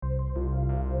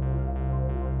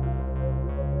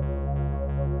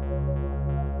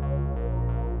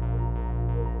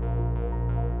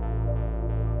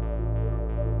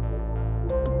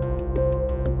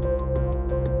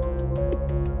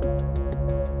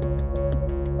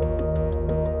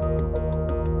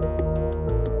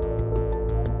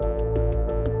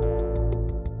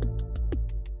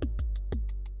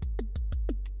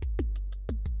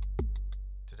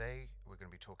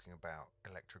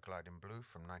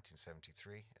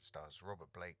1973. It stars Robert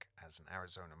Blake as an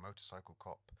Arizona motorcycle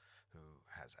cop who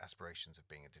has aspirations of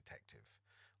being a detective.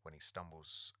 When he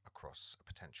stumbles across a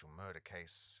potential murder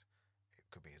case, it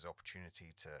could be his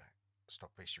opportunity to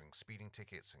stop issuing speeding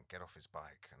tickets and get off his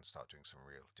bike and start doing some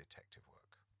real detective work.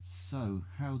 So,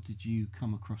 how did you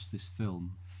come across this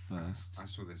film first? I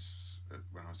saw this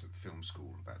when I was at film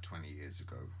school about 20 years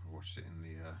ago. I watched it in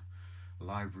the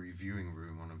library viewing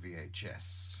room on a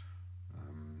VHS.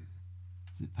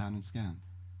 Is it pan and scanned?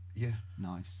 Yeah.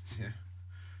 Nice.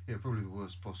 Yeah, probably the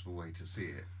worst possible way to see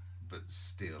it, but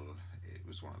still, it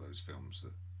was one of those films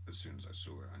that as soon as I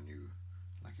saw it, I knew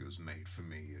like it was made for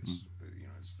me.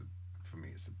 For me,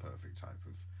 it's the perfect type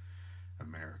of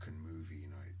American movie.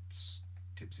 It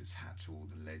tips its hat to all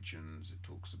the legends. It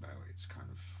talks about its kind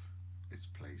of its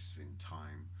place in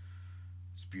time.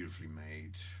 It's beautifully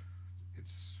made.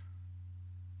 It's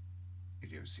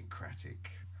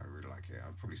idiosyncratic. I really like it.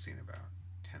 I've probably seen it about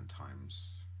 10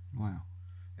 times. Wow.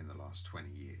 In the last 20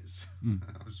 years.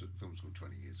 I was at film school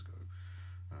 20 years ago.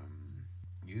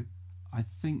 You? I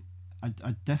think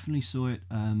I definitely saw it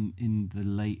in the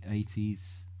late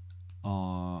 80s,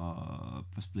 or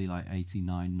possibly like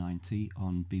 89, 90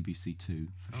 on BBC Two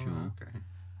for sure. Okay.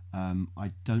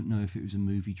 I don't know if it was a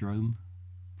Moviedrome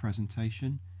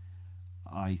presentation.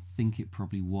 I think it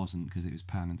probably wasn't because it was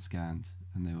pan and scanned,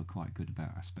 and they were quite good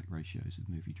about aspect ratios of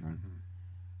Moviedrome.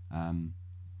 And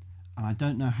I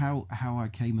don't know how I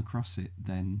came across it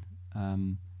then.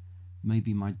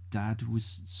 Maybe my dad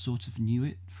was sort of knew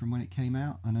it from when it came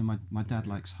out. I know my dad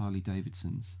likes Harley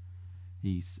Davidsons.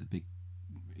 He's a big...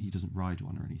 He doesn't ride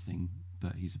one or anything,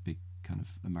 but he's a big kind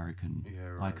of American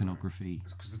iconography.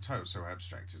 Because the title's so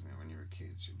abstract, isn't it? When you're a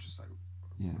kid, you're just like,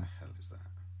 what the hell is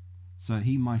that? So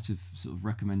he might have sort of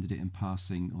recommended it in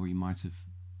passing, or he might have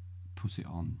put it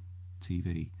on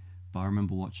TV. But I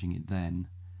remember watching it then,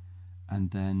 and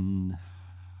then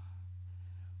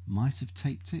might have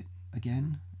taped it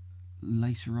again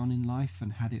later on in life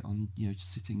and had it on,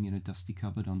 sitting in a dusty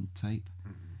cupboard on tape.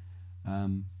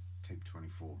 Tape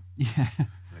 24. Yeah.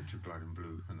 Electric Light and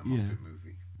Blue and the Muppet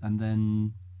movie. And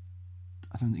then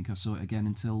I don't think I saw it again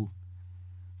until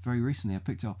very recently. I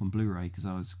picked it up on Blu-ray because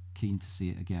I was keen to see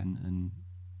it again, and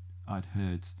I'd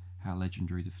heard how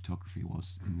legendary the photography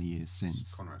was in the years since.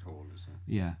 It's Conrad Hall, isn't it?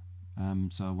 Yeah.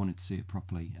 So I wanted to see it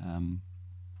properly, and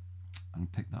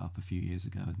picked that up a few years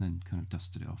ago, and then kind of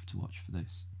dusted it off to watch for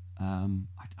this.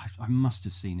 I must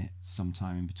have seen it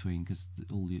sometime in between because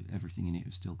everything in it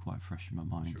was still quite fresh in my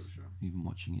mind. Sure. Even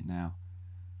watching it now.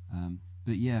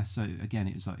 But yeah, so again,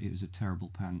 it was a terrible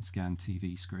pan scan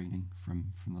TV screening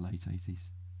from the late 80s.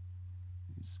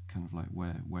 It was kind of like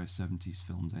where 70s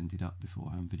films ended up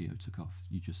before home video took off.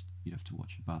 You'd have to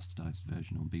watch a bastardized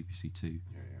version on BBC Two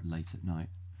late at night.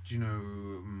 Do you know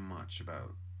much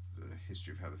about the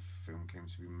history of how the film came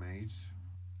to be made?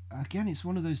 Again, it's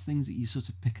one of those things that you sort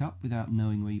of pick up without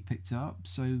knowing where you picked it up.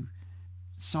 So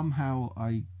somehow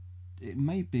it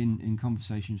may have been in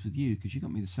conversations with you because you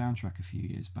got me the soundtrack a few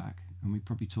years back, and we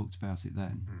probably talked about it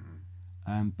then.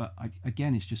 But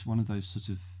again, it's just one of those sort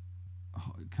of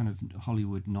kind of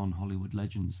Hollywood, non-Hollywood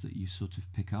legends that you sort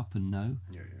of pick up and know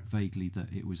vaguely that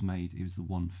it was the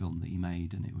one film that he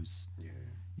made, and it was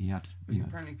he had. But he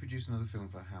apparently produced another film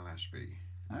for Hal Ashby.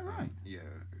 Oh, right.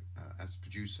 As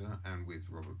producer and with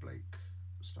Robert Blake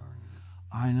starring in it.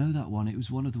 I know that one. It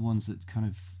was one of the ones that kind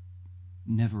of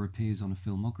never appears on a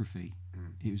filmography.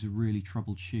 It was a really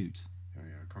troubled shoot. I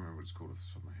can't remember what it's called off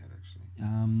the top of my head, actually.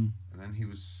 And then he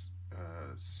was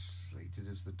slated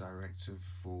as the director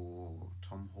for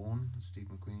Tom Horn, the Steve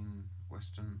McQueen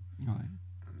Western. Right.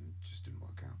 And it just didn't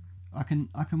work out.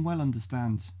 I can well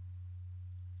understand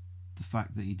the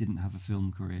fact that he didn't have a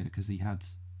film career because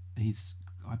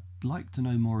I'd like to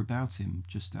know more about him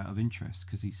just out of interest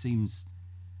because he seems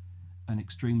an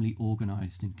extremely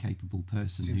organised and capable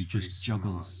person who just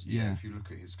juggles. Yeah, if you look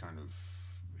at his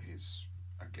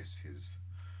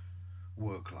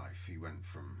work life, he went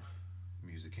from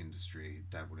music industry,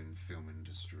 dabbled in film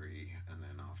industry, and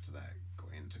then after that got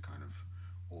into kind of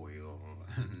oil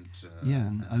and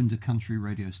and owned a country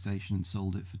radio station and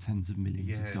sold it for tens of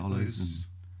millions of dollars.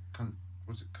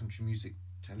 Was it country music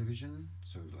television?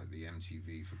 So like the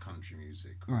MTV for country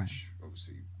music, which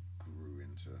obviously grew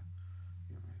into,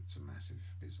 it's a massive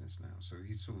business now. So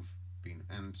he's sort of been,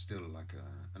 and still like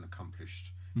an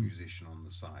accomplished musician on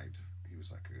the side. He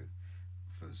was like a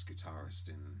first guitarist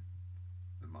in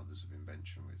the Mothers of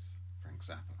Invention with Frank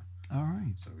Zappa. All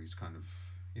right. So he's kind of,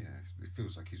 it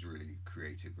feels like he's really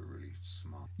creative but really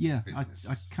smart. Yeah, business.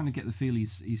 I kind of get the feel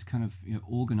he's kind of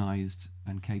organised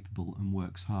and capable and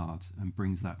works hard and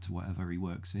brings that to whatever he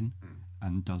works in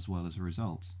and does well as a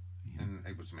result. And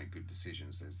able to make good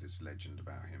decisions. There's this legend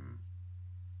about him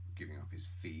giving up his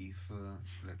fee for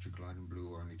Electric Light and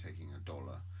Blue, or only taking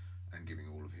 $1 and giving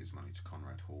all of his money to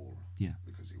Conrad Hall. Yeah.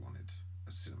 Because he wanted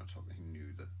a cinematographer. He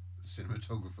knew that the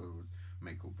cinematographer would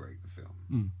make or break the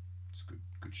film. It's a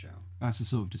good shout. That's the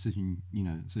sort of decision,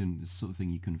 it's the sort of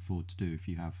thing you can afford to do if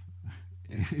you have,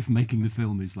 if making the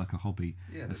film is like a hobby,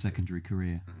 a secondary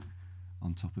career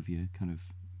on top of your kind of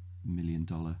 $1 million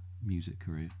music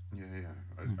career.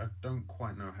 I don't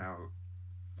quite know how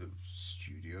the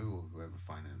studio or whoever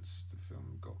financed the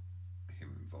film got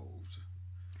him involved.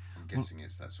 I'm guessing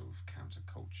it's that sort of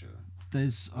counterculture.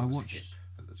 I watched hip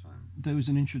at the time. There was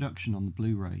an introduction on the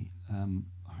Blu-ray.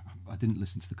 I didn't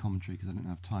listen to the commentary because I didn't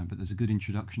have time, but there's a good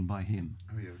introduction by him.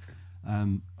 Oh yeah, okay.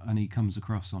 And he comes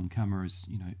across on camera as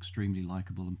extremely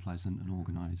likable and pleasant and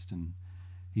organised. And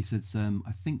he says,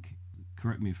 I think,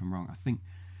 correct me if I'm wrong, I think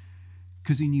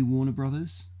because he knew Warner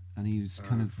Brothers and he was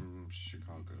kind of from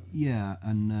Chicago. Yeah,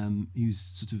 and he was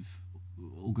sort of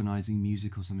organising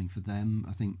music or something for them.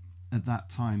 I think at that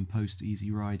time, post Easy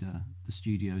Rider, the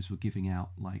studios were giving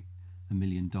out like $1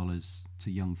 million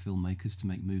to young filmmakers to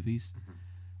make movies,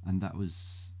 and that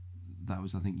was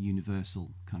I think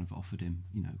Universal kind of offered him,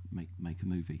 make a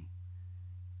movie,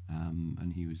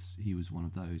 and he was one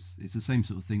of those. It's the same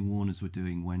sort of thing Warner's were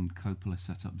doing when Coppola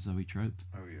set up Zoetrope.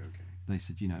 Oh yeah, okay. They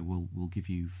said, we'll give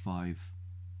you 5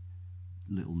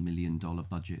 little $1 million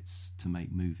budgets to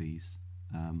make movies,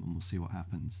 and we'll see what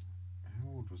happens. How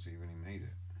old was he when he made it?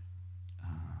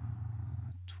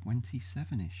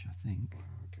 27-ish, I think. Wow,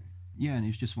 okay. Yeah, and it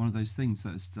was just one of those things.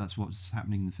 That's what's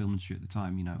happening in the film industry at the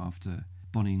time. After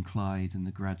Bonnie and Clyde and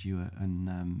The Graduate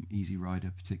and Easy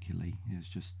Rider, particularly, it's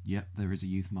just there is a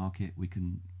youth market. We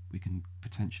can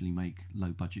potentially make low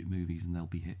budget movies, and they'll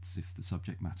be hits if the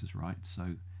subject matter's right.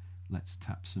 So let's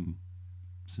tap some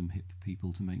hip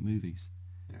people to make movies.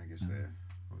 Yeah, I guess they're,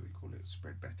 what do they call it,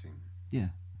 spread betting. Yeah,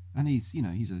 and he's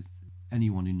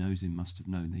anyone who knows him must have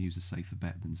known that he was a safer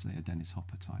bet than, say, a Dennis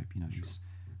Hopper type. Sure. He's,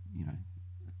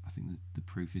 I think the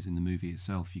proof is in the movie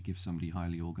itself. You give somebody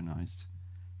highly organised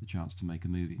the chance to make a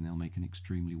movie, and they'll make an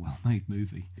extremely well-made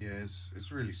movie. Yeah,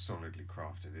 it's really solidly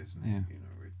crafted, isn't it?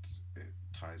 Yeah. It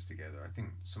ties together. I think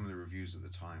some of the reviews at the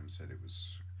time said it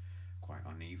was quite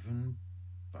uneven,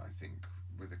 but I think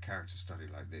with a character study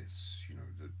like this,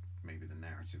 maybe the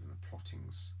narrative and the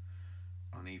plotting's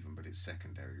uneven, but it's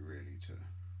secondary really to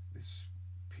this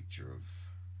picture of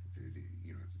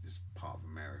this part of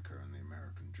America and the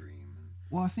American dream.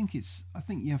 Well, I think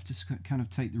you have to kind of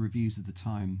take the reviews of the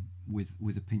time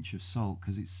with a pinch of salt,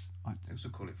 because they also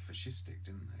call it fascistic,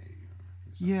 didn't they?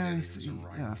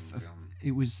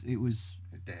 It was.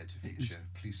 It dared to feature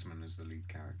a policeman as the lead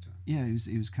character. Yeah,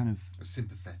 it was kind of a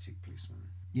sympathetic policeman.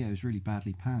 Yeah, it was really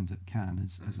badly panned at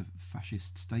Cannes as a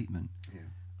fascist statement. Yeah,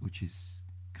 which is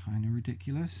kind of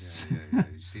ridiculous. Yeah.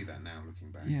 You see that now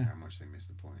looking back, how much they missed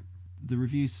the point. The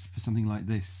reviews for something like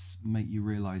this make you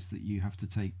realise that you have to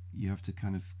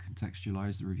kind of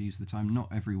contextualise the reviews of the time.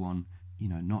 Not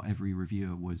every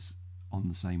reviewer was on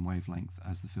the same wavelength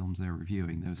as the films they were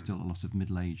reviewing. There was still a lot of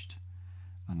middle-aged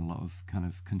and a lot of kind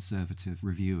of conservative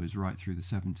reviewers right through the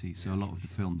 70s. So a lot of the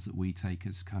films that we take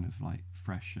as kind of like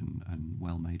fresh and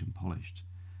well-made and polished,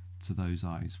 to those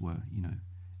eyes were,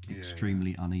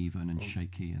 extremely uneven and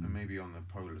shaky. And maybe on the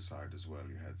polar side as well,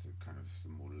 you had the kind of the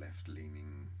more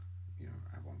left-leaning,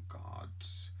 avant-garde,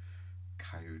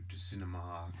 cahiers du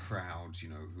cinema crowd,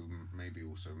 who maybe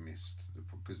also missed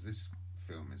because this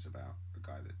film is about a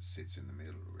guy that sits in the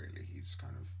middle, really.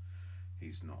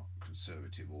 He's not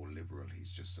conservative or liberal.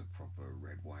 He's just a proper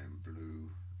red, white and blue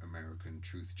American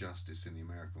truth, justice in the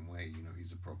American way.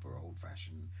 He's a proper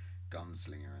old-fashioned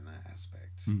gunslinger in that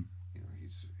aspect.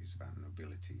 He's about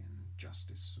nobility and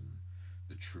justice and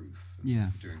the truth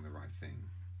and doing the right thing.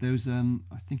 There was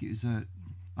I think it was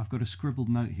I've got a scribbled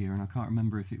note here, and I can't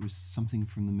remember if it was something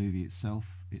from the movie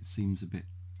itself. It seems a bit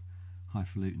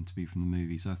highfalutin to be from the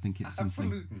movie, so I think it's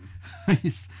something.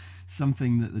 It's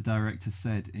something that the director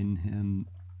said in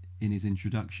his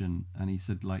introduction, and he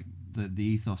said the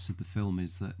ethos of the film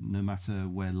is that no matter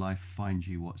where life finds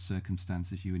you, what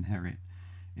circumstances you inherit,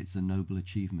 it's a noble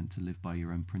achievement to live by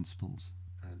your own principles.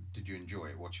 Did you enjoy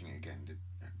it watching it again?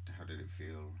 How did it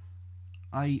feel?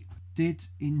 I did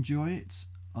enjoy it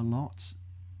a lot,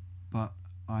 but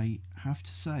I have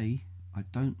to say I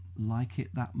don't like it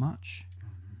that much.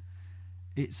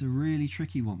 It's a really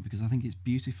tricky one because I think it's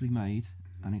beautifully made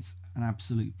and it's an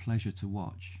absolute pleasure to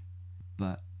watch,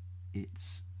 but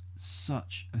it's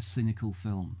such a cynical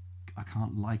film. I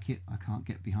can't like it, I can't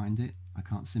get behind it, I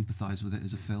can't sympathise with it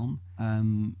as a film.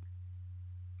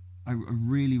 I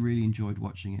really, really enjoyed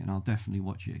watching it, and I'll definitely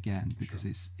watch it again because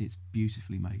Sure. it's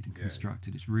beautifully made and Yeah,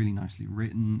 constructed. It's really nicely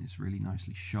written. It's really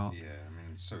nicely shot. yeah. I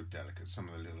mean, it's so delicate. Some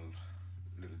of the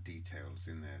little details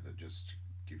in there that just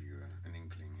give you an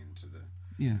inkling into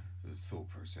Yeah, the thought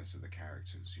process of the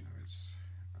characters. You know, it's.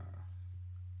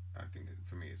 I think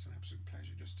for me, it's an absolute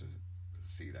pleasure just to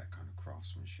see that kind of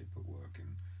craftsmanship at work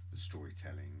in the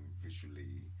storytelling,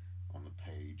 visually, on the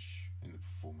page, in the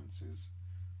performances.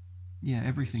 yeah. I think it's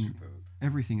Everything superb.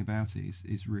 everything about it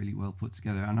is really well put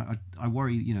together. And I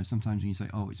worry, sometimes when you say,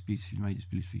 "Oh, it's beautifully made, it's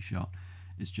beautifully shot,"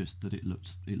 it's just that it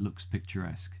looks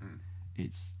picturesque. Mm.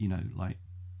 It's like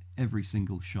every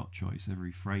single shot choice,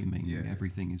 every framing, Yeah, yeah.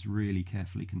 everything is really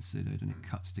carefully considered, and it Mm.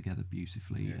 cuts together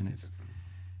beautifully, Yeah, and yeah, it's definitely.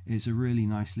 it's a really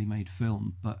nicely made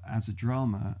film. But as a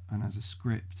drama and as a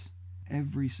script,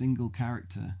 every single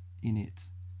character in it,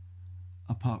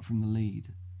 apart from the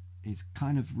lead, is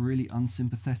kind of really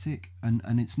unsympathetic, and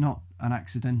it's not an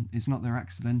accident. It's not they're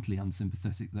accidentally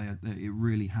unsympathetic. It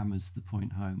really hammers the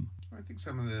point home. I think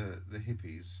some of the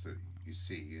hippies that you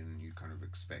see and you kind of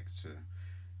expect to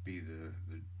be the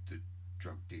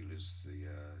drug dealers, the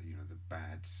the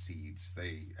bad seeds,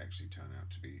 they actually turn out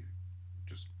to be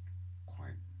just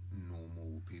quite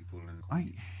normal people and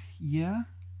I Yeah,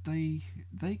 they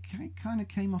kind of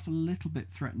came off a little bit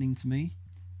threatening to me.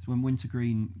 So when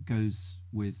Wintergreen goes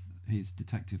with his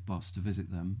detective boss to visit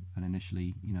them, and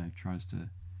initially tries to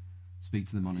speak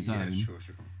to them on his yeah, own, sure,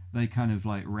 sure. they kind of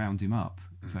like round him up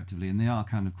Mm. effectively, and they are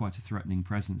kind of quite a threatening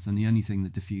presence. And the only thing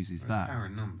that diffuses Well, it's that, power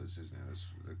in numbers, isn't it? That's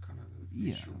the kind of the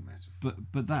yeah, visual metaphor.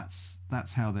 but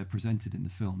that's how they're presented in the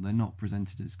film. They're not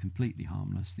presented as completely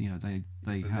harmless. They But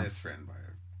they're have. threatened by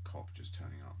a cop just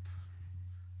turning up.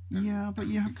 Yeah, but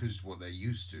and you have. because what they're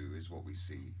used to is what we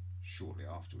see shortly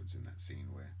afterwards in that scene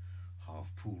where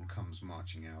Half Pool comes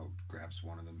marching out, grabs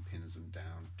one of them, pins them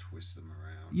down, twists them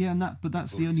around. Yeah, and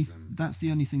that's the only bullies them. that's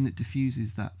the only thing that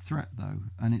diffuses that threat, though.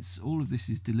 And it's all of this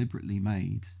is deliberately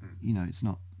made. Mm. It's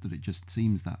not that it just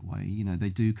seems that way. They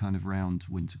do kind of round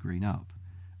Wintergreen up,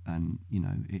 and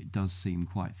it does seem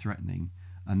quite threatening.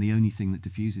 And the only thing that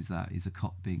diffuses that is a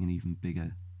cop being an even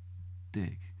bigger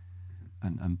dick,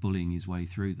 and bullying his way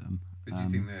through them. But do you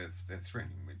think they're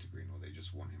threatening Wintergreen, or they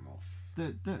just want him off?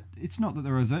 It's not that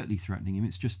they're overtly threatening him.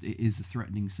 It's just it is a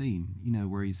threatening scene.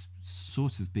 Where he's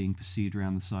sort of being pursued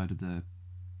around the side of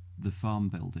the farm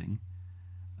building,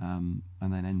 and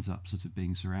then ends up sort of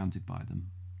being surrounded by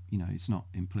them. It's not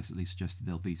implicitly suggested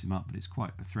they'll beat him up, but it's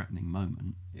quite a threatening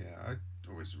moment. Yeah, I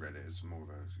always read it as more of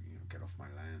a get off my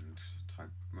land type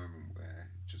moment where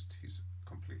just he's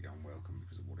completely unwelcome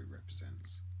because of what he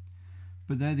represents.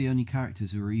 But they're the only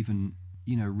characters who are even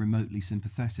remotely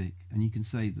sympathetic, and you can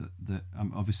say that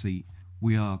obviously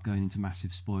we are going into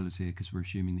massive spoilers here because we're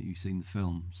assuming that you've seen the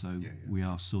film, so Yeah. we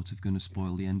are sort of going to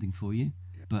spoil the ending for you.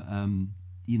 Yeah. But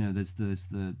there's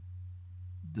the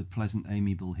pleasant,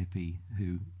 amiable hippie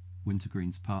who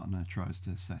Wintergreen's partner tries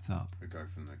to set up. The guy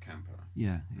from the camper.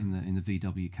 Yeah, in the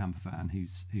VW camper van,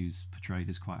 who's portrayed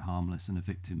as quite harmless and a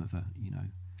victim of a Yeah,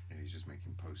 he's just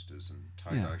making posters and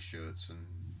tie-dye shirts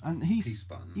and he's peace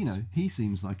buttons.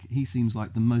 he seems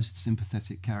like the most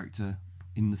sympathetic character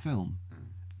in the film.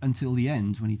 Until the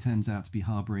end, when he turns out to be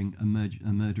harbouring a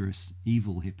murderous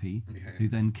evil hippie Yeah. who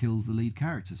then kills the lead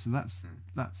character. So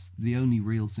that's the only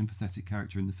real sympathetic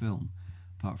character in the film,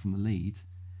 apart from the lead.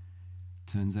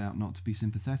 Turns out not to be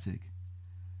sympathetic,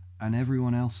 and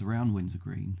everyone else around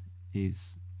Wintergreen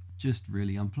is just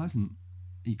really unpleasant.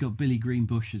 You've got Billy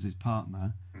Greenbush as his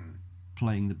partner,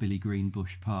 playing the Billy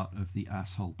Greenbush part of the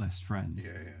asshole best friend.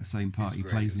 Yeah, yeah. The same part He's he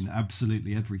great plays as in well.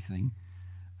 absolutely everything.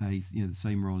 He's the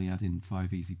same role he had in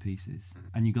Five Easy Pieces.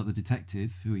 And you've got the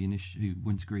detective who who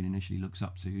Wintergreen initially looks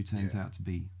up to, who turns out to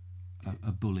be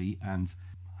a bully and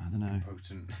I don't know,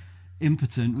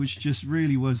 impotent, which just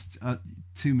really was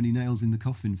too many nails in the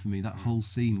coffin for me. That whole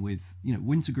scene with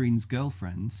Wintergreen's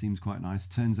girlfriend seems quite nice.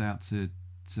 Turns out to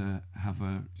have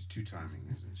a She's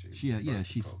two-timing, isn't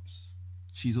she?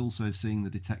 she's also seeing the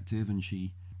detective, and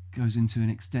she goes into an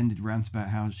extended rant about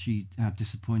how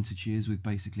disappointed she is with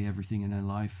basically everything in her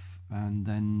life, and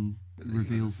then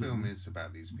reveals the film is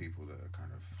about these people that are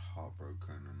kind of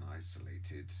heartbroken and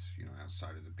isolated,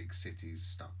 outside of the big cities,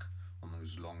 stuck on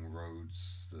those long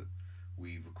roads that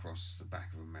weave across the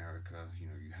back of America. You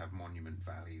have Monument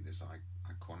Valley, this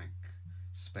iconic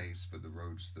space, but the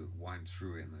roads that wind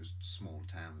through it, and those small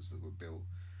towns that were built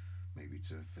maybe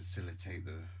to facilitate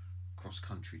the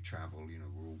cross-country travel,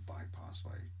 were all bypassed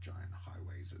by giant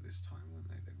highways at this time, weren't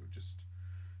they? They were just,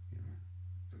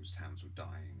 those towns were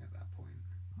dying at that point.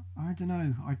 I don't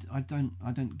know.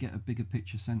 I don't get a bigger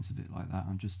picture sense of it like that.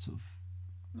 I'm just sort of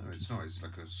No, it's not. It's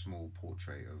like a small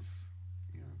portrait of,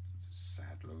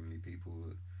 sad, lonely people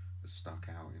that are stuck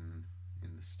out in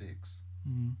the sticks.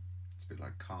 Mm. It's a bit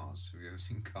like Cars. Have you ever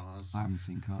seen Cars? I haven't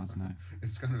seen Cars, no.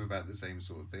 It's kind of about the same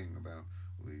sort of thing, about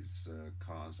all these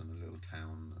cars in a little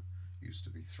town that used to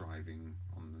be thriving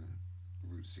on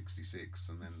the Route 66,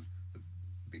 and then the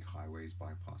big highways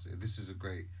bypass it. This is a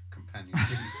great companion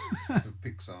piece of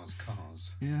Pixar's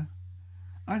Cars. Yeah.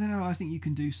 I don't know. I think you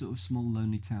can do sort of small,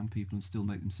 lonely town people and still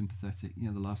make them sympathetic.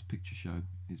 The Last Picture Show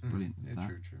is brilliant. Yeah, with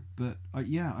that. true. But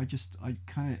I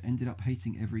kind of ended up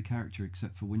hating every character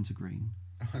except for Wintergreen.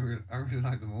 I really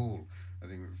like them all. I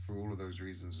think for all of those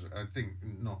reasons. I think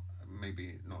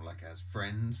maybe not like as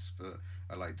friends, but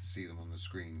I like to see them on the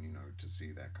screen. To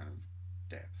see that kind of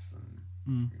depth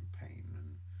and pain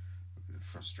and the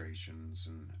frustrations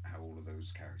and how all of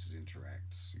those characters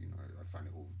interact. I find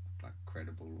it all like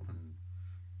credible and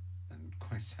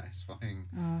quite satisfying.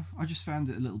 I just found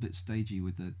it a little bit stagey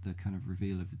with the kind of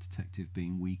reveal of the detective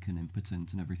being weak and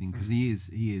impotent and everything, because he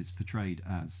is portrayed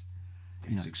as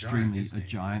extremely a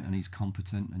giant, and he's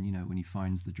competent, and when he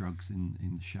finds the drugs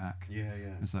in the shack,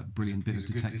 it's that brilliant bit of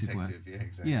detective work. Yeah,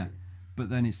 exactly. Yeah, but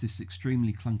then it's this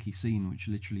extremely clunky scene which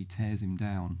literally tears him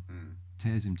down,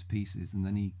 tears him to pieces, and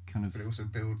then he kind of. But it also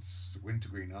builds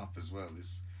Wintergreen up as well.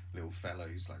 This little fellow,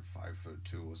 he's like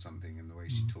 5'2" or something, and the way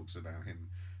she talks about him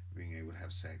being able to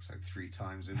have sex like 3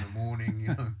 times in the morning,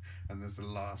 and that's the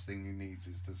last thing he needs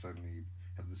is to suddenly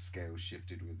have the scale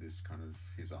shifted with this kind of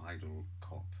his idol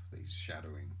cop that he's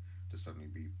shadowing to suddenly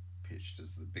be pitched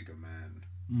as the bigger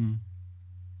man.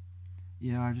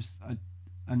 Yeah,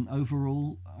 and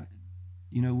overall,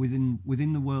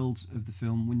 within the world of the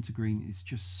film, Wintergreen is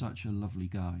just such a lovely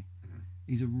guy.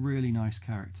 He's a really nice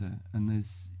character, and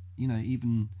there's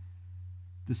even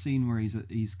the scene where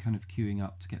he's kind of queuing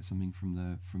up to get something from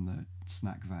the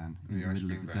snack van in the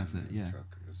middle of the desert,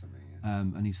 truck or something,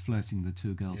 and he's flirting the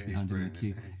 2 girls behind him in the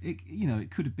queue.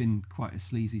 It could have been quite a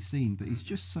sleazy scene, but he's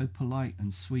just so polite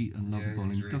and sweet and lovable,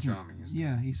 he's and really doesn't. Charming,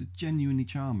 isn't he? He's genuinely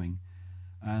charming,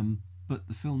 but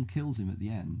the film kills him at the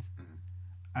end.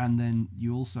 And then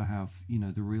you also have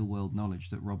the real world knowledge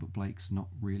that Robert Blake's not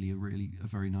really a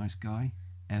very nice guy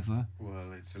ever.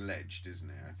 Well, it's alleged, isn't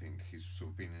it? I think he's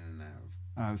sort of been in and out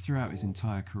of throughout his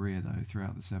entire career, though,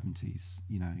 throughout the 70s,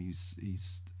 he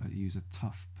was a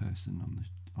tough person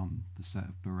on the set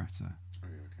of Beretta. Oh,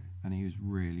 yeah, okay. And he was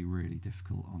really, really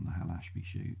difficult on the Hal Ashby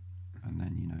shoot. And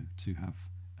then to have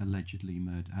allegedly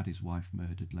had his wife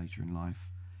murdered later in life.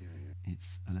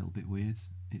 It's a little bit weird.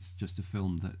 It's just a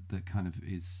film that kind of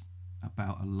is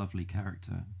about a lovely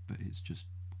character, but it's just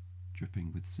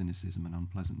dripping with cynicism and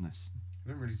unpleasantness. I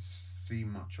don't really see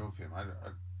much of him.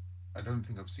 I don't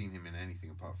think I've seen him in anything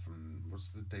apart from, what's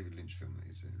the David Lynch film that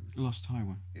he's in? Lost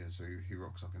Highway. Yeah, so he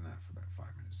rocks up in that for about 5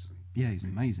 minutes, doesn't he? Yeah, he's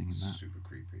amazing in that. Super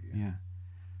creepy. Yeah.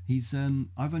 He's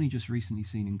I've only just recently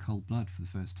seen In Cold Blood for the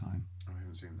first time. Oh, I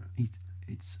haven't seen that.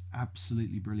 It's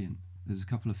absolutely brilliant. There's a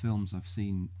couple of films I've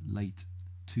seen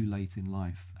too late in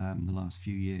life, the last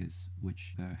few years,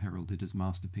 which are heralded as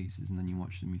masterpieces, and then you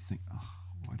watch them, you think,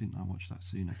 why didn't I watch that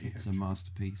sooner? It's a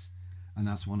masterpiece, and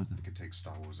that's one of them. You could take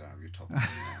Star Wars out of your top 10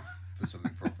 now, put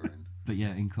something proper in. But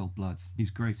yeah, In Cold Blood,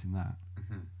 he's great in that.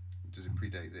 Mm-hmm. Does it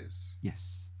predate this?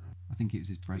 Yes, I think it was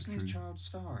his breakthrough. Wasn't he a child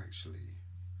star, actually?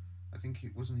 I think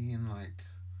wasn't he in like,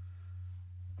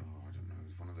 I don't know,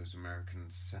 one of those American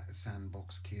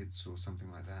Sandbox Kids or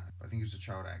something like that. I think he was a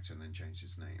child actor and then changed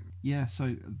his name. Yeah,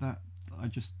 so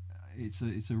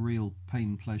it's a real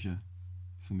pain pleasure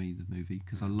for me, the movie,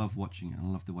 because I love watching it and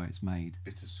I love the way it's made.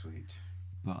 Bittersweet.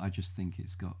 But I just think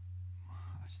it's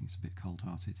a bit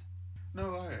cold-hearted.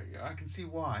 No, I can see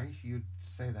why you'd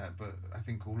say that, but I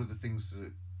think all of the things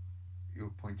that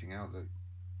you're pointing out that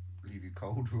leave you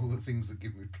cold are all the things that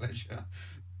give me pleasure.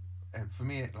 For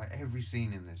me, like every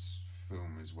scene in this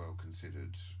film is well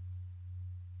considered,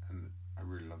 and I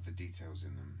really love the details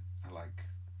in them. I like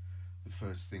the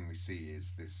first thing we see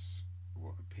is this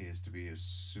what appears to be a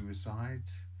suicide,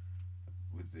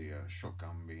 with the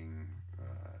shotgun being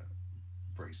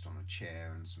braced on a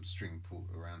chair and some string pulled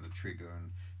around the trigger,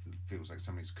 and it feels like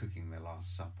somebody's cooking their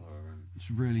last supper. And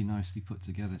it's really nicely put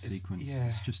together sequence. Yeah.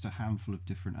 It's just a handful of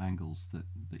different angles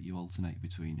that you alternate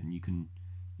between, and you can,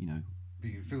 But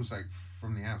it feels like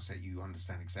from the outset you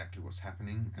understand exactly what's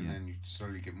happening, and then you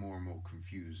slowly get more and more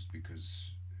confused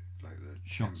because like the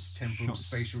temporal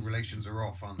spatial relations are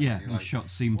off, aren't they? Yeah, and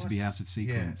shots seem to be out of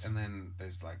sequence. Yeah, and then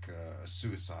there's like a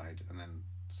suicide, and then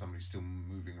somebody's still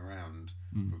moving around,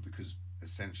 but because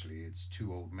essentially it's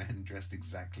 2 old men dressed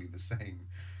exactly the same,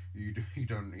 you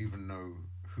don't even know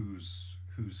who's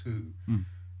who.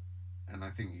 And I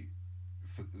think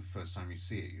for the first time you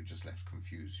see it, you're just left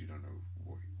confused. You don't know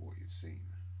what you've seen.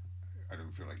 I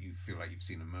don't feel like you've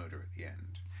seen a murder at the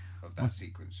end of that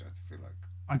sequence. I feel like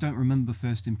I don't remember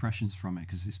first impressions from it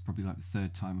because this is probably like the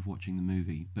third time of watching the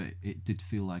movie, but it did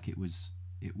feel like it was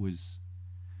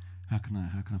how can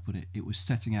I put it? It was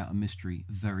setting out a mystery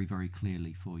very, very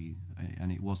clearly for you,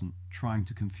 and it wasn't trying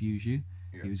to confuse you.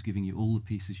 Yeah. It was giving you all the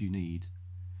pieces you need.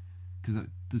 Because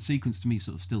the sequence to me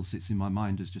sort of still sits in my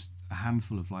mind as just a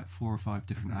handful of like 4 or 5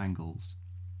 different angles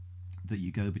that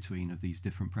you go between of these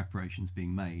different preparations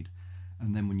being made,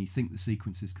 and then when you think the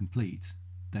sequence is complete,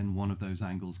 then one of those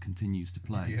angles continues to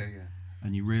play. Yeah.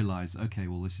 And you realise, okay,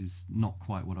 well, this is not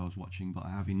quite what I was watching, but I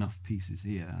have enough pieces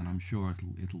here, and I'm sure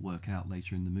it'll work out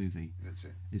later in the movie. That's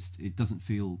it. It doesn't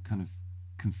feel kind of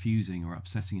confusing or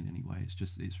upsetting in any way. It's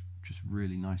just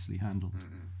really nicely handled.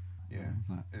 Mm-hmm. Yeah,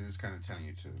 and it's kind of telling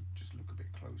you to just look a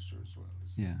bit closer as well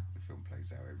as the film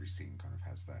plays out. Every scene kind of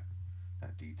has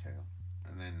that detail,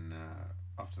 and then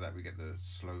after that we get the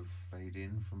slow fade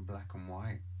in from black and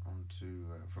white onto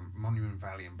from Monument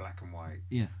Valley in black and white,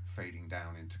 fading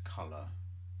down into colour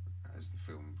as the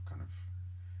film kind of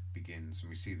begins, and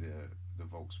we see the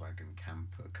Volkswagen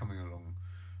camper coming along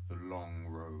the long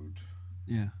road.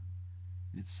 Yeah,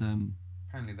 it's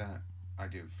apparently that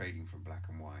idea of fading from black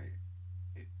and white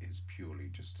is purely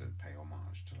just to pay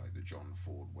homage to like the John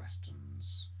Ford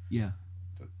westerns. Yeah.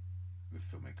 That the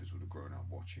filmmakers would have grown up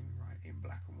watching, right, in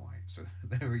black and white. So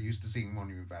they were used to seeing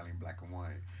Monument Valley in black and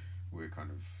white. We're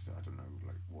kind of, I don't know,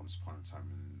 like Once Upon a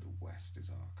Time in the West is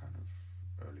our kind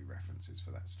of early references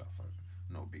for that stuff.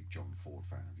 I'm not a big John Ford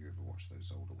fan. Have you ever watched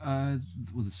those older westerns?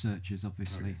 Well, The Searchers,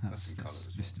 obviously. That's colour as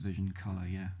well. VistaVision colour,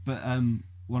 yeah. But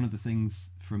one of the things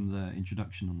from the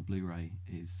introduction on the Blu-ray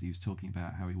is he was talking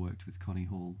about how he worked with Connie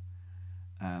Hall,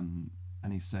 and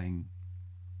he's saying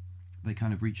they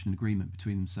kind of reached an agreement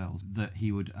between themselves that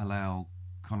he would allow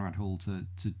Conrad Hall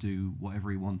to do whatever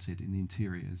he wanted in the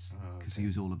interiors, because he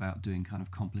was all about doing kind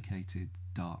of complicated,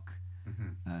 dark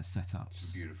setups.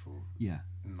 Some beautiful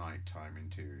nighttime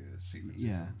interior sequences.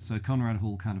 Yeah, so Conrad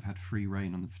Hall kind of had free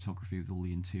reign on the photography of all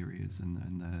the interiors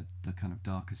and the kind of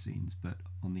darker scenes, but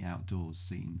on the outdoors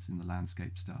scenes, in the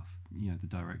landscape stuff, the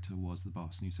director was the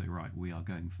boss, and you say, right, we are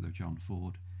going for the John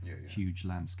Ford huge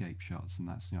landscape shots, and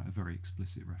that's a very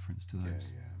explicit reference to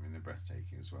those. Yeah. I mean, they're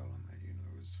breathtaking as well, aren't they?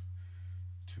 As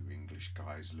two English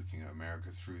guys looking at America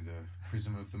through the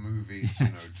prism of the movies,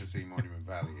 to see Monument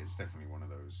Valley, it's definitely one of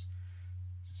those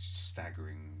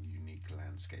staggering, unique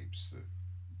landscapes that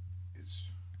is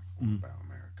all about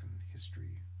American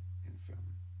history in film.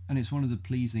 And it's one of the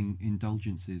pleasing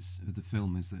indulgences of the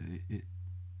film is that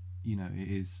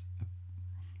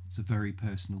it's a very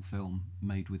personal film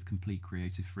made with complete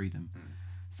creative freedom.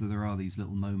 So there are these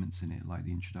little moments in it, like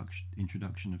the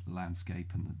introduction of the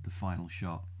landscape and the final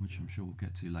shot, which I'm sure we'll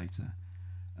get to later,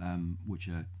 which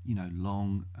are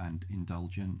long and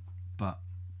indulgent, but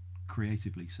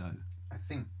creatively so. I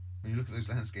think when you look at those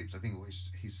landscapes, I think what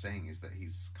he's saying is that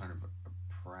he's kind of a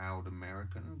proud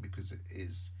American, because it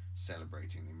is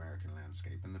celebrating the American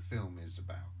landscape, and the film is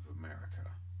about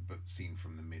America, but seen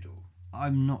from the middle.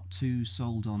 I'm not too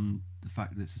sold on the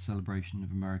fact that it's a celebration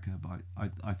of America, but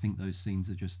I think those scenes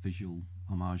are just visual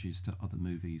homages to other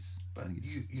movies. But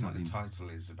the title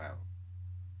is about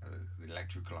the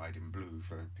Electra Glide in blue.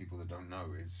 For people that don't know,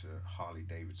 it's a Harley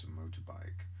Davidson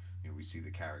motorbike. We see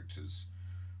the characters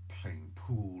playing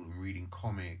pool and reading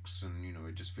comics, and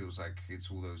it just feels like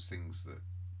it's all those things that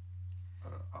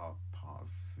are part of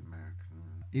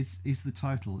American. Is the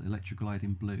title Electra Glide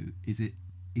in blue? Is it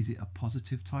a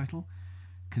positive title?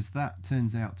 Because that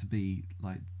turns out to be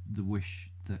like the wish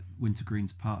that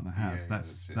Wintergreen's partner has.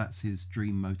 That's his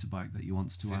dream motorbike that he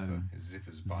wants to own.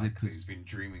 Zipper's bike that he's been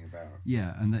dreaming about.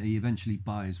 Yeah, and that he eventually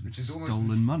buys with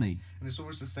stolen money. And it's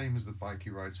almost the same as the bike he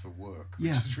rides for work,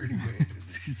 which is really weird.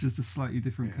 It's just a slightly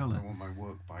different colour. I want my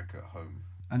work bike at home.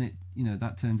 And it,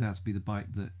 that turns out to be the bike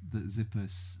that Zipper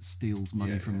steals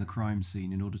money from the crime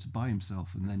scene in order to buy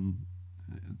himself, and then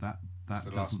that's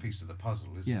the last piece of the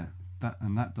puzzle, isn't it?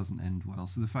 That doesn't end well.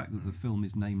 So the fact that the film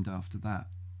is named after that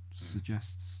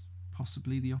suggests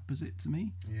possibly the opposite to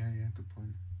me. Yeah, good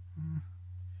point.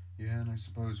 Yeah, and I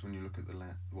suppose when you look at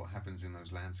what happens in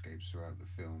those landscapes throughout the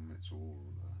film, it's all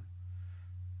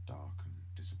dark and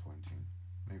disappointing.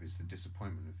 Maybe it's the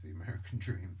disappointment of the American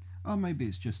dream. Or maybe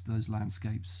it's just those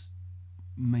landscapes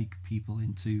make people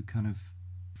into kind of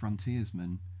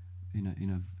frontiersmen.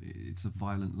 It's a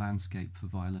violent landscape for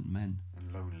violent men.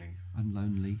 And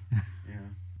lonely. Yeah.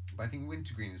 But I think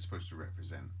Wintergreen is supposed to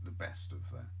represent the best of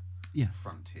that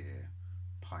frontier,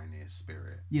 pioneer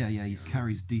spirit. Yeah, he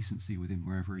carries decency with him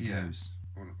wherever he goes.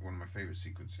 One of my favourite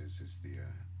sequences is the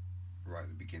right at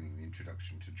the beginning, the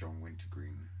introduction to John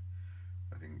Wintergreen.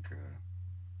 I think.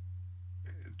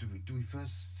 Do we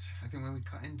first? I think when we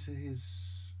cut into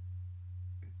his.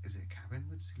 Is it a cabin?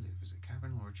 Where does he live? Is it a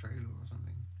cabin or a trailer or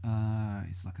something?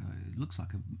 It looks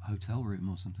like a hotel room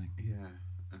or something. Yeah,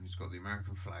 and he's got the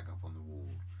American flag up on the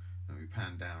wall, and we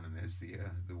pan down, and there's the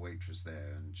waitress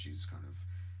there, and she's kind of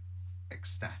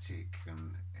ecstatic,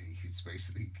 and he's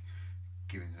basically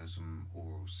giving her some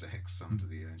oral sex under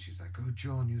the, and she's like, "Oh,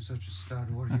 John, you're such a stud.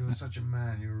 You're such a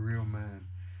man. You're a real man."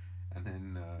 And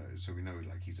then, so we know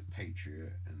like he's a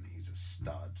patriot and he's a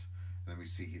stud. And then we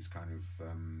see his kind of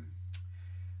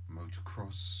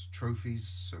motocross trophies,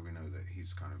 so we know that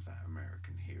he's kind of that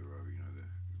American hero, you know,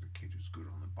 the kid who's good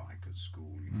on the bike at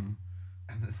school, you know.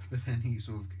 And but then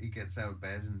he gets out of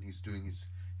bed and he's doing his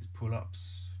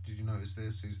pull-ups. Did you notice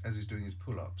this? As he's doing his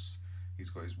pull-ups, he's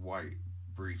got his white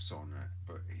briefs on,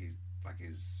 but he's like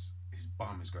his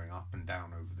bum is going up and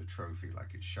down over the trophy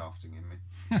like it's shafting him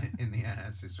in the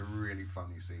ass. It's a really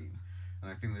funny scene, and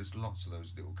I think there's lots of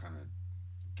those little kind of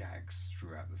gags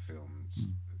throughout the film.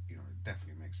 You know, it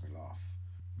definitely makes me laugh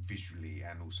visually,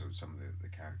 and also some of the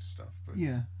character stuff. But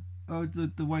yeah,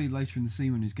 the way later in the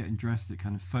scene when he's getting dressed, it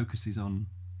kind of focuses on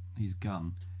his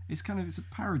gun. It's a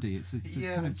parody. It's a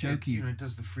kind of jokey. You know, it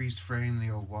does the freeze frame,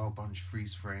 the old Wild Bunch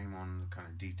freeze frame on the kind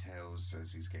of details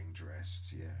as he's getting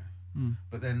dressed. Yeah.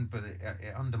 But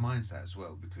it undermines that as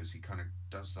well, because he kind of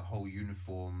does the whole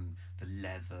uniform, the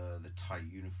leather, the tight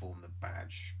uniform, the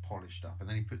badge polished up, and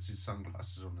then he puts his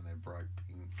sunglasses on and they're bright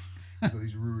pink. He's got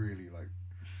these really like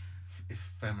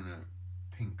effeminate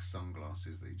pink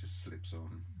sunglasses that he just slips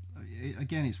on.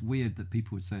 Again, it's weird that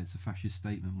people would say it's a fascist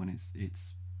statement when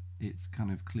it's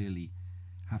kind of clearly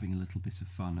having a little bit of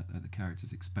fun at the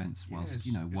character's expense, whilst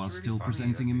whilst really still funny,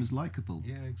 presenting him as likable.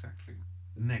 Yeah, exactly.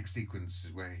 The next sequence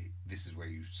is where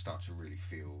you start to really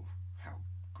feel how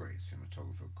great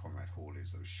cinematographer Conrad Hall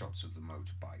is. Those shots of the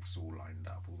motorbikes all lined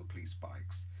up, all the police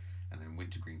bikes, and then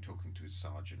Wintergreen talking to his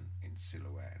sergeant in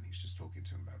silhouette, and he's just talking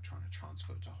to him about trying to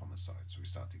transfer to homicide. So we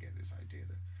start to get this idea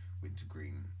that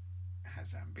Wintergreen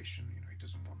has ambition. You know, he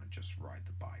doesn't want to just ride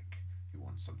the bike. He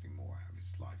wants something more out of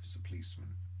his life as a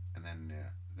policeman. And then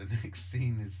the next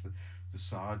scene is the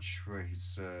Sarge, where he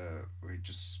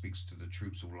just speaks to the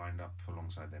troops all lined up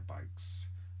alongside their bikes,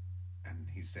 and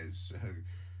he says,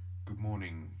 "Good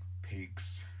morning,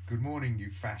 pigs. Good morning, you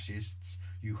fascists,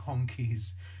 you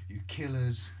honkies, you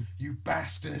killers, you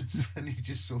bastards." And he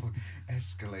just sort of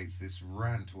escalates this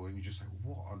rant, and you're just like,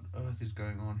 what on earth is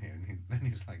going on here? And then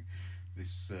he's like,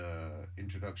 "This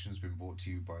introduction's been brought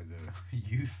to you by the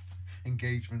Youth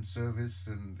Engagement Service,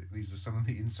 and these are some of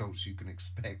the insults you can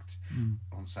expect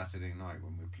on Saturday night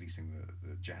when we're policing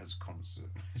the jazz concert."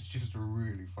 It's just a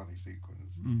really funny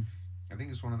sequence. I think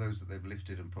it's one of those that they've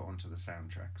lifted and put onto the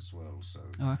soundtrack as well. So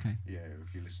okay. Yeah,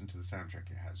 if you listen to the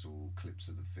soundtrack, it has all clips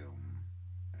of the film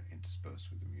interspersed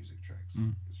with the music tracks.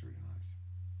 It's really nice.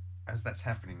 As that's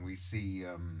happening, we see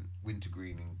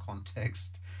Wintergreen in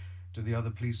context to the other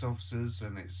police officers,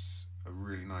 and it's a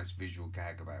really nice visual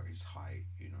gag about his height.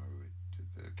 You know,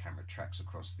 the camera tracks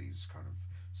across these kind of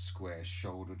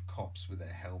square-shouldered cops with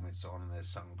their helmets on and their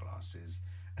sunglasses,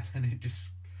 and then it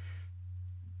just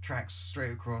tracks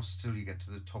straight across till you get to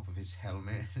the top of his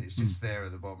helmet, and it's just there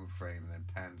at the bottom of the frame, and then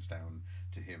pans down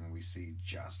to him, and we see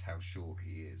just how short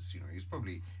he is. You know, he's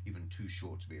probably even too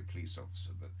short to be a police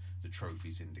officer, but the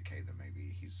trophies indicate that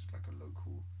maybe he's like a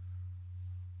local,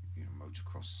 you know,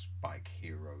 motocross bike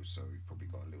hero, so he probably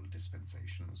got a little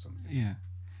dispensation or something. Yeah.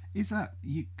 Is that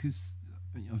you? Because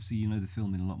obviously you know the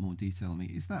film in a lot more detail than me.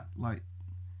 Is that like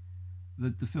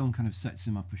the film kind of sets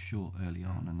him up as short early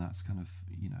on, and that's kind of,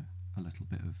 you know, a little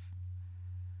bit of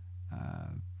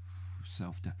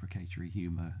self-deprecatory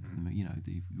humour. You know,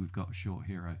 we've got a short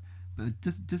hero, but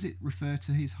does it refer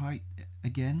to his height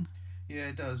again? Yeah,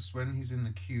 it does. When he's in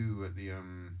the queue at the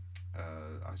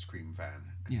ice cream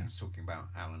van, and he's talking about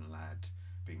Alan Ladd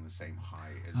being the same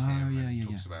height as him, and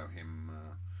talks about him,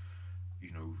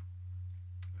 you know,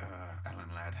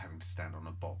 Alan Ladd having to stand on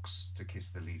a box to kiss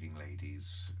the leading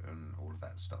ladies and all of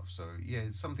that stuff. So yeah,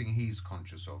 it's something he's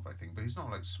conscious of, I think, but he's not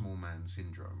like small man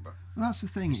syndrome. But that's the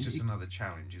thing. It's just another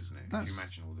challenge, isn't it? If you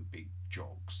imagine all the big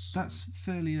jocks. That's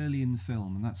fairly early in the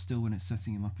film, and that's still when it's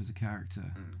setting him up as a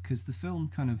character, because the film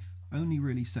kind of only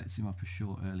really sets him up as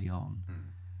short early on.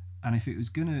 And if it was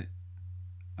gonna,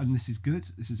 and this is good,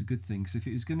 this is a good thing, because if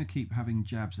it was gonna keep having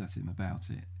jabs at him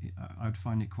about it, I'd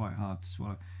find it quite hard to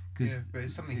swallow. Yeah, but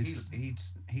it's something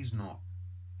he's not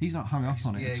hung up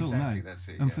on it at all. Exactly, no, that's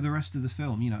it. And for the rest of the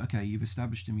film, you know, okay, you've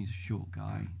established him, he's a short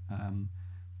guy,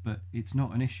 but it's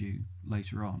not an issue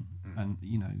later on. And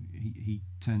he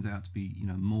turns out to be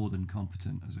more than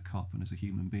competent as a cop and as a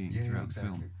human being throughout the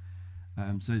film.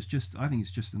 So I think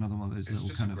it's just another one of those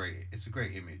It's a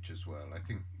great image as well. I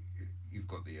think you've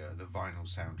got the vinyl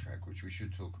soundtrack, which we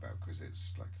should talk about because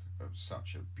it's like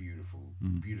such a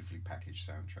beautifully packaged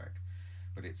soundtrack.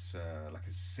 But it's like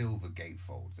a silver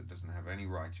gatefold that doesn't have any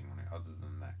writing on it other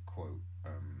than that quote,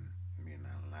 "Me and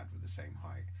Alan Ladd were the same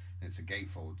height." And it's a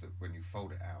gatefold that when you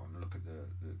fold it out and look at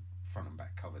the front and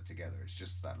back cover together, it's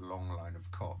just that long line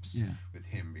of cops with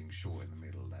him being short in the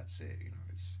middle. That's it.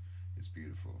 It's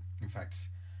beautiful. In fact,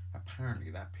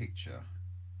 apparently that picture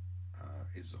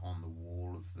is on the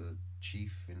wall of the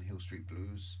chief in Hill Street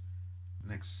Blues.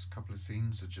 Next couple of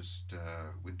scenes are just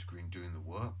Wintergreen doing the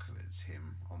work. It's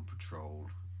him on patrol,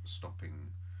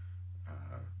 stopping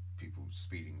people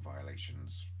speeding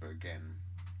violations. But again,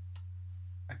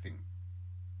 I think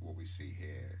what we see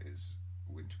here is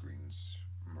Wintergreen's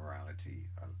morality.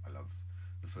 I love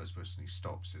the first person he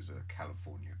stops is a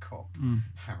California cop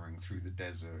hammering through the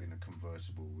desert in a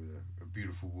convertible with a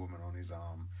beautiful woman on his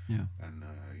arm. And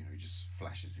he just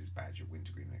flashes his badge at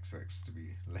Wintergreen and expects to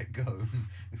be let go.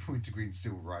 Wintergreen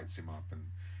still writes him up,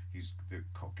 and the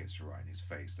cop gets to write in his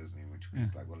face, doesn't he?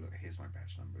 Wintergreen's like, "Well, look, here's my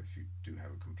badge number. If you do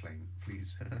have a complaint,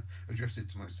 please address it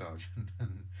to my sergeant."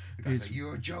 And the guy's like,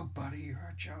 "You're a joke, buddy. You're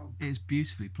a joke." It's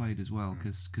beautifully played as well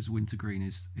because Wintergreen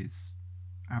is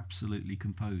absolutely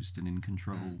composed and in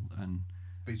control,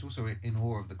 but he's also in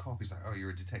awe of the cop. He's like, "Oh, you're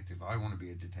a detective. I want to be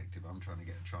a detective. I'm trying to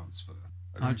get a transfer."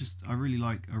 I really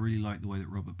like the way that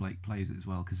Robert Blake plays it as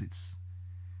well, because it's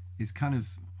kind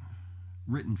of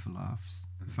written for laughs.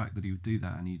 The fact that he would do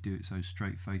that, and he'd do it so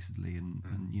straight-facedly, and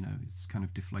it's kind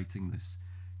of deflating this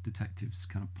detective's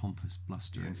kind of pompous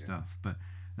bluster and stuff, but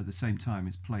at the same time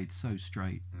it's played so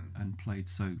straight and played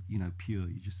so pure.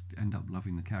 You just end up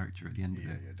loving the character at the end of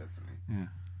it. Yeah, definitely.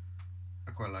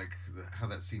 I quite like how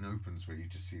that scene opens, where you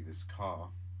just see this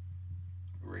car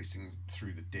racing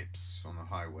through the dips on the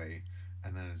highway,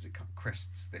 and then as it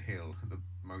crests the hill, the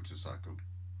motorcycle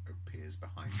appears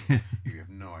behind him. You have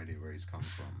no idea where he's come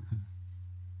from.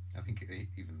 I think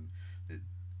even the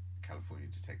California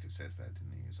detective says that,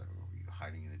 didn't he? He's like, "Oh, are you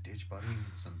hiding in a ditch, buddy?"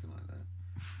 or something like that.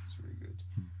 It's really good.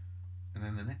 And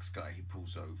then the next guy he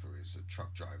pulls over is a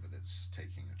truck driver that's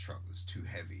taking a truck that's too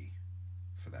heavy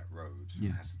for that road. He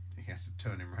has to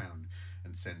turn him around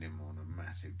and send him on a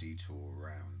massive detour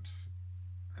around,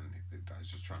 and the guy's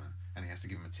just trying to, and he has to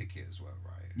give him a ticket as well,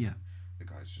 right? Yeah. The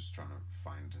guy's just trying to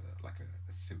find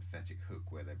a sympathetic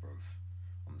hook where they're both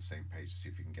on the same page to see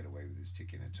if he can get away with his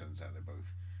ticket. And it turns out they're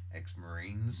both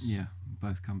ex-Marines. Yeah,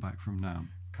 both come back from Nam.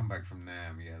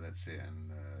 Yeah, that's it. And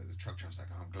the truck driver's like,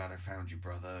 "Oh, I'm glad I found you,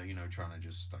 brother," trying to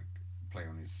just like play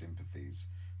on his sympathies.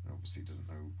 And obviously doesn't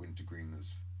know Wintergreen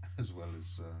as well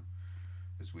as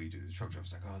we do. The truck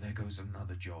driver's like, "Oh, there goes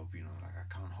another job, like I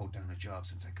can't hold down a job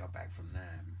since I got back from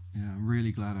Nam." Yeah, "I'm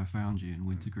really glad I found you." And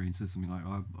Wintergreen says something like,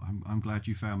 "Oh, I'm glad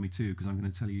you found me too, because I'm going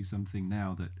to tell you something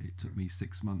now that it took me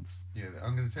 6 months." Yeah,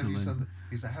 I'm going to tell you something.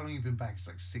 He's like, "How long have you been back?" It's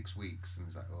like 6 weeks. And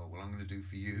he's like, "Oh, well, I'm going to do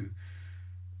for you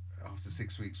after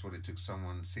 6 weeks what it took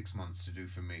someone 6 months to do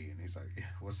for me." And he's like,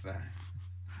 "Yeah, what's that?"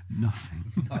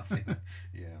 Nothing. Nothing.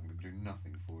 Yeah, I'm going to do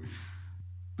nothing for you.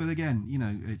 But again,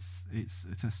 it's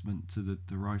a testament to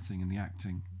the writing and the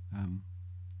acting,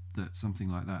 that something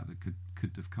like that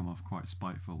could have come off quite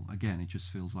spiteful. Again, it just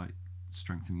feels like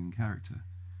strengthening the character.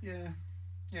 Yeah,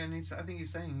 and I think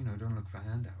he's saying, don't look for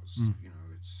handouts.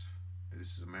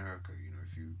 This is America.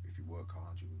 If you work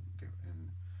hard, you will get.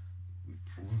 And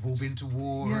we've all been to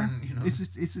war, and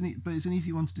but it's an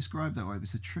easy one to describe that way. But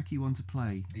it's a tricky one to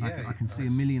play. Yeah, I can see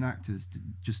a million actors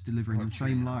just delivering the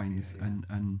same lines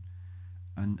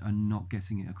and not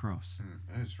getting it across.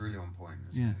 It's really on point,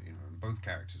 isn't it? And both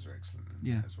characters are excellent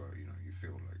as well. You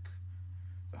feel like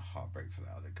the heartbreak for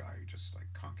that other guy who just like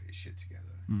can't get his shit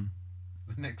together.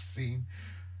 The next scene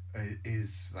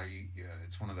is like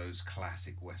it's one of those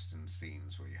classic Western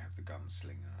scenes where you have the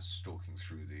gunslinger stalking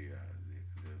through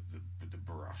the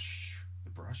brush. The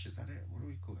brush, is that it? What do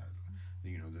we call that?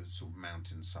 The sort of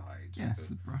mountainside. Yeah, it's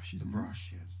the brush. The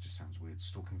brush. Yeah, it just sounds weird.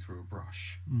 Stalking through a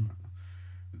brush.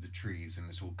 With the trees, and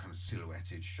it's all kind of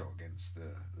silhouetted, shot against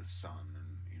the sun,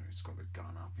 and it's got the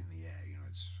gun up in the air.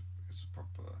 It's a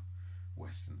proper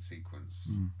Western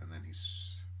sequence, and then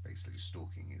he's basically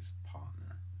stalking his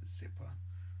partner, Zipper.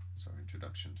 So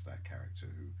introduction to that character,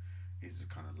 who is a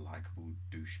kind of likable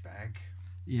douchebag.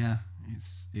 Yeah,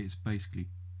 it's basically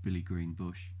Billy Green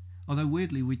Bush. Although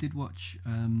weirdly, we did watch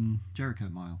Jericho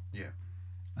Mile. Yeah.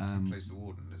 He plays the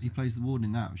warden, doesn't he? He plays the warden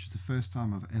in that, which is the first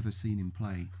time I've ever seen him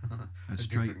play a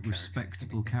straight,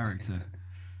 respectable character.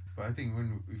 But I think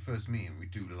when we first meet him, we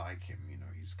do like him. You know,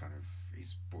 he's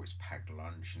always packed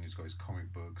lunch and he's got his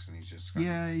comic books and he's just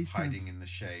he's hiding in the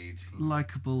shade.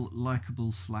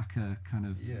 Likeable slacker, kind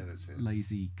of that's it.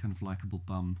 lazy, kind of likeable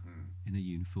bum in a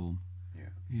uniform.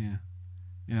 Yeah,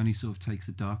 and he sort of takes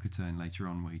a darker turn later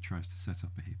on where he tries to set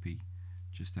up a hippie,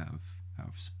 just out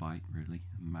of spite, really,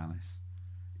 and malice.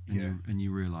 And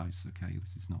you realise, okay,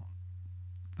 this is not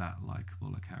that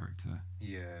likeable a character.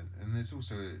 Yeah, and there's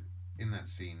also in that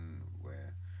scene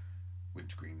where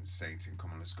Wintergreen's saying to him,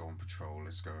 "Come on, let's go on patrol.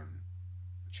 Let's go and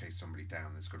chase somebody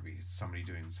down. There's got to be somebody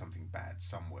doing something bad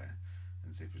somewhere."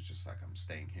 And Zipper's just like, "I'm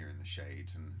staying here in the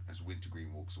shade." And as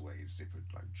Wintergreen walks away, Zipper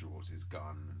like draws his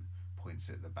gun and points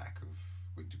it at the back of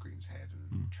Wintergreen's head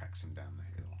and tracks him down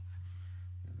the hill.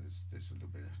 You know, there's a little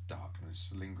bit of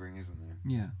darkness lingering, isn't there?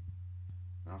 Yeah.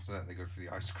 And after that, they go for the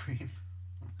ice cream.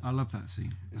 I love that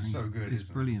scene. It's so good. It's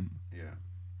brilliant. Yeah.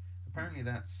 Apparently,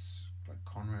 that's like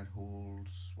Conrad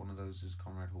Hall's. One of those is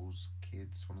Conrad Hall's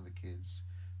kids. One of the kids,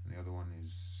 and the other one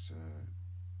is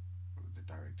the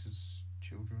director's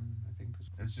children, I think.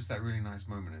 It's just that really nice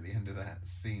moment at the end of that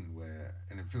scene where,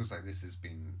 and it feels like this has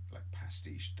been like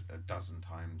pastiched a dozen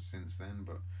times since then,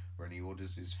 but when he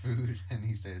orders his food and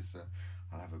he says,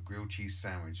 "I'll have a grilled cheese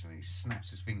sandwich," and then he snaps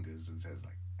his fingers and says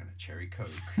like, "and a cherry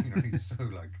coke." You know, he's so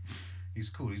like, he's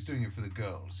cool. He's doing it for the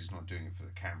girls. He's not doing it for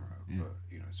the camera. But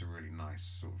you know, it's a really nice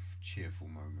sort of cheerful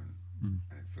moment, and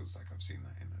it feels like I've seen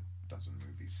that in a dozen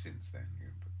movies since then. You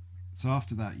know, but so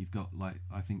after that, you've got like,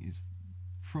 I think it's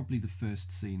probably the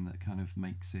first scene that kind of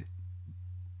makes it,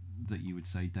 that you would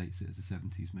say dates it as a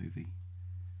 70s movie,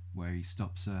 where he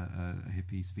stops a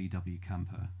hippie's VW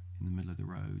camper in the middle of the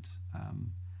road,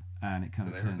 and it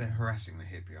kind of they're harassing the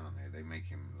hippie, aren't they? They make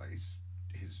him like his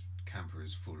camper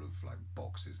is full of like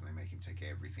boxes, and they make him take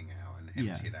everything out and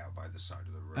empty it out by the side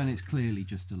of the road. And it's clearly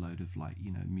just a load of like,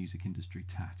 you know, music industry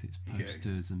tat. It's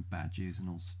posters and badges and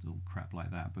all crap like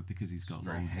that. But because he's got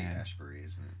long hair, Ashbury,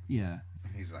 isn't it? Yeah.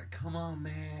 And he's like, "Come on,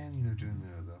 man," you know, doing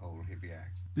the whole hippie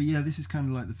act. But yeah, this is kind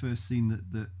of like the first scene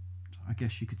that I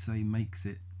guess you could say makes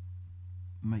it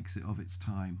of its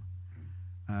time.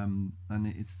 And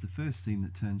it's the first scene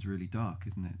that turns really dark,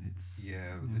 isn't it?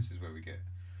 This is where we get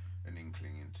an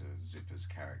inkling into Zipper's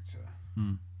character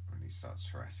when he starts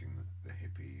harassing the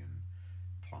hippie and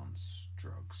plants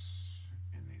drugs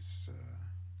in his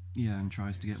and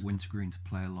tries to get Wintergreen to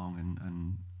play along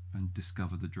and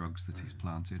discover the drugs that he's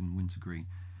planted. And Wintergreen,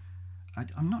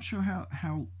 I'm not sure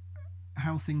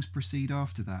how things proceed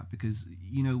after that, because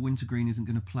you know Wintergreen isn't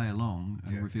going to play along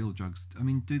and reveal drugs. I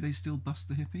mean, do they still bust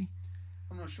the hippie?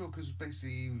 I'm not sure, because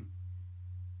basically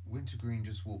Wintergreen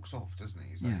just walks off, doesn't he?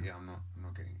 He's like, I'm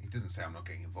not getting. He doesn't say I'm not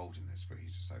getting involved in this, but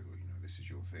he's just like, well, you know, this is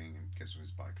your thing, and gets on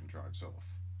his bike and drives off.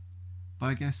 But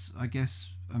I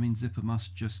guess, I mean, Zipper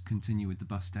must just continue with the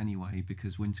bust anyway,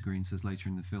 because Wintergreen says later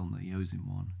in the film that he owes him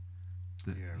one,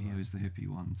 that he owes the hippie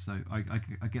one. So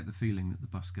I get the feeling that the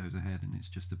bust goes ahead, and it's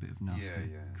just a bit of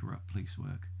nasty, corrupt police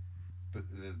work. But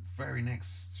the very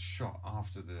next shot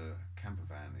after the camper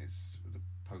van is the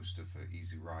poster for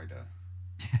Easy Rider.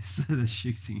 Yes, they're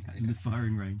shooting in the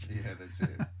firing range. Yeah, that's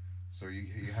it. So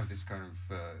you have this kind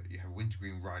of you have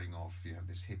Wintergreen riding off. You have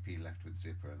this hippie left with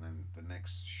Zipper, and then the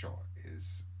next shot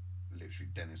is literally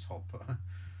Dennis Hopper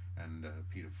and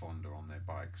Peter Fonda on their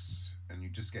bikes, and you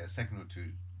just get a second or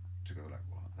two to go like,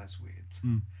 "Well, that's weird,"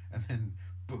 and then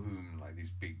boom, like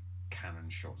these big cannon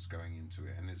shots going into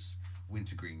it, and it's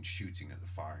Wintergreen shooting at the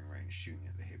firing range, shooting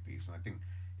at the hippies. And I think,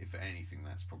 if anything,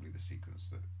 that's probably the sequence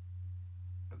that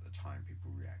at the time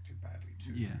people reacted badly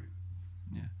to. Yeah.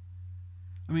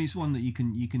 I mean, it's one that you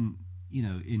can you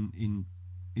know, in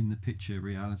the picture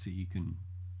reality, you can,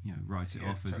 you know, write it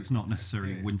off as it's not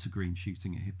necessarily Wintergreen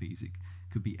shooting at hippies. It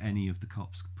could be any of the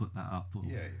cops put that up, or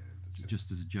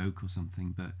just as a joke or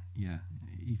something. But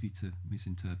easy to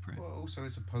misinterpret. Well, also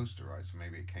it's a poster, right? So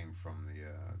maybe it came from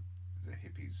the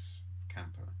hippies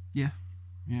camper. Yeah,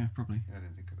 probably. Yeah, I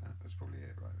didn't think of that. That's probably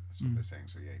it, right? That's what they're saying.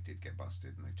 So he did get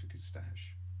busted, and they took his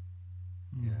stash.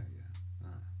 Yeah. No,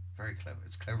 very clever.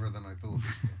 It's cleverer than I thought.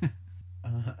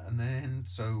 And then,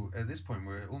 so at this point,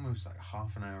 we're almost like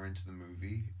half an hour into the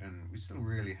movie, and we still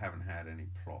really haven't had any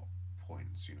plot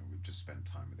points. You know, we've just spent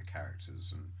time with the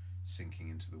characters and sinking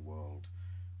into the world.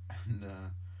 And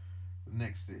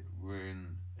next, we're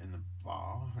in the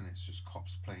bar, and it's just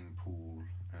cops playing pool,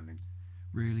 and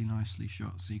really nicely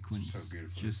shot sequence. So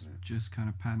beautiful, just isn't it? Just kind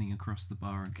of panning across the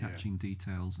bar and catching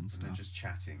details and stuff. They're just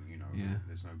chatting, you know.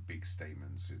 There's no big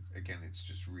statements. It's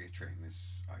just reiterating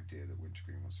this idea that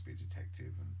Wintergreen wants to be a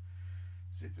detective, and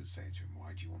Zipper's saying to him,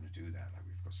 "Why do you want to do that? Like,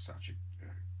 we've got such a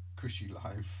cushy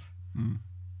life."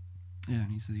 Yeah,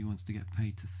 and he says he wants to get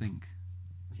paid to think.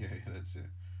 Yeah, that's it.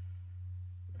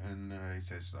 And he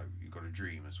says like you got a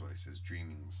dream as well. He says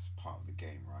dreaming's part of the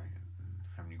game, right? And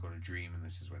haven't you got a dream? And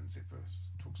this is when Zipper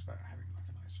talks about having like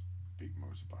a nice big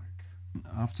motorbike.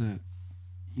 After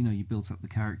you built up the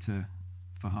character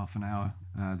for half an hour,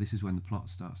 this is when the plot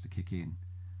starts to kick in,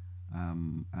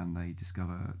 and they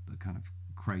discover the kind of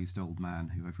crazed old man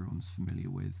who everyone's familiar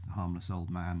with, harmless old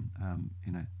man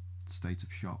in a state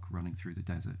of shock running through the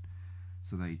desert.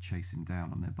 So they chase him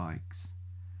down on their bikes,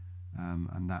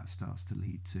 and that starts to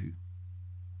lead to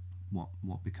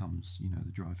what becomes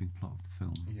the driving plot of the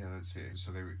film. Yeah, that's it.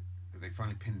 So they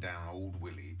finally pin down old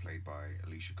Willie, played by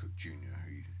Alicia Cook Jr.,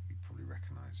 who you'd probably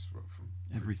recognise from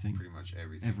everything, pretty much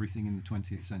everything in the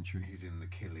 20th century. He's in The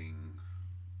Killing,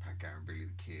 Pat Garrett, Billy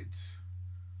the Kid.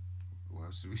 What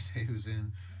else did we say he was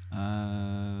in?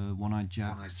 One-Eyed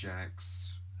Jacks. One-Eyed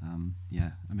Jacks.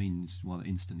 Yeah, I mean, it's one of the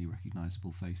instantly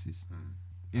recognisable faces. Mm.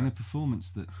 In a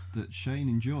performance that Shane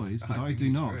enjoys, but I do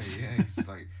not. Great, yeah,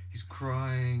 he's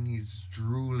crying, he's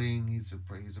drooling. He's a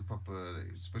proper.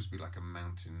 It's supposed to be like a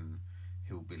mountain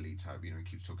hillbilly type. He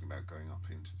keeps talking about going up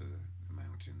into the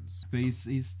mountains. But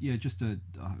he's just a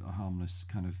harmless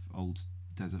kind of old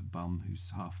desert bum who's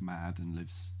half mad and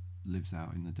lives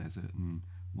out in the desert and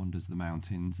wanders the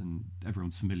mountains, and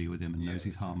everyone's familiar with him and knows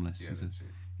he's harmless. Yeah,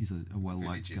 he's a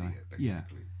well-liked guy. Idiot, basically. Yeah,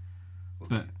 Well,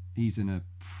 but he's in a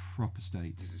proper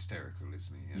state. He's hysterical,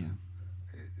 isn't he? And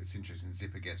it's interesting.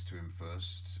 Zipper gets to him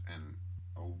first, and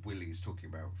old Willie's talking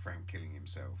about Frank killing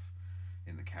himself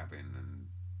in the cabin, and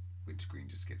Wintergreen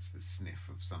just gets the sniff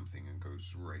of something and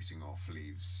goes racing off,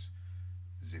 leaves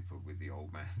Zipper with the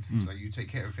old man. He's like, "You take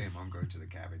care of him. I'm going to the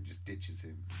cabin." Just ditches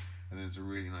him, and there's a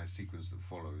really nice sequence that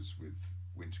follows with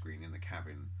Wintergreen in the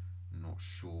cabin, not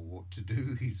sure what to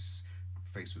do. He's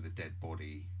faced with a dead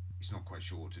body. He's not quite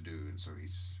sure what to do, and so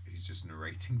he's just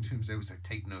narrating to himself. He's like,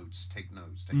 take notes,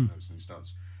 and he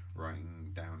starts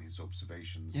writing down his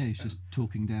observations. Yeah, he's just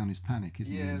talking down his panic,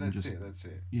 isn't he? Yeah, that's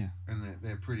it. Yeah, and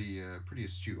they're pretty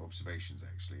astute observations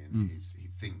actually, and he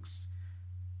thinks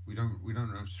we don't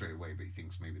know straight away, but he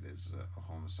thinks maybe there's a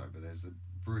homicide. But there's the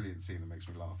brilliant scene that makes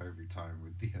me laugh every time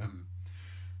with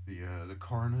the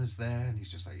coroner's there, and he's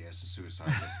just like, "Yes, a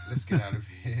suicide. Let's get out of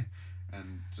here."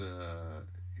 And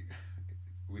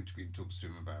Wintergreen talks to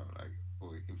him about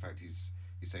or in fact he's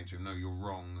saying to him, "No, you're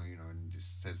wrong," and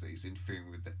just says that he's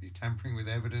he's tampering with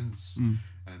evidence, and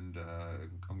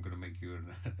I'm going to make you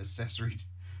an accessory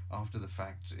after the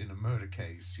fact in a murder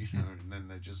case, and then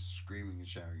they're just screaming and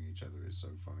shouting at each other. It's so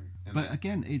funny. And but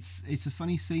again, it's a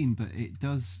funny scene, but it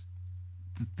does.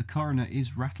 The coroner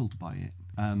is rattled by it,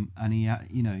 and he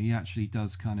actually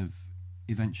does kind of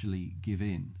eventually give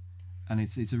in. And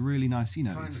it's a really nice,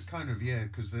 kind of, yeah,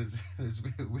 because there's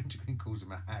Wintergreen calls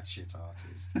him a hatchet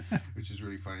artist, which is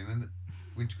really funny. And then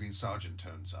Wintergreen Sergeant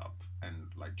turns up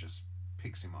and just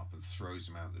picks him up and throws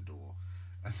him out the door.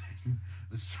 And then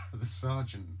the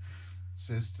sergeant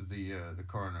says to the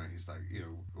coroner, he's like,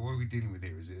 what are we dealing with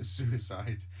here? Is it a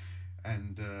suicide?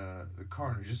 And the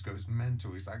coroner just goes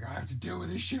mental. He's like, I have to deal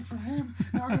with this shit from him.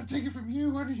 Now I'm gonna take it from you.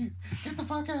 Why don't you get the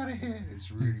fuck out of here?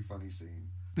 It's a really funny scene.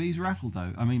 But he's rattled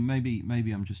though. I mean, maybe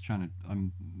I'm just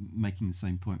I'm making the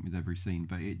same point with every scene,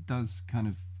 but it does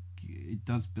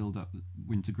build up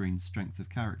Wintergreen's strength of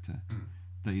character,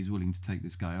 that he's willing to take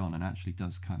this guy on, and actually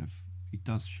does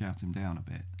shout him down a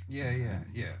bit.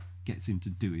 Yeah. Gets him to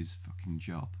do his fucking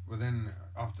job. Well, then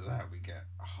after that we get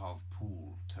Harv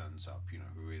Poole turns up,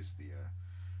 who is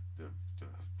the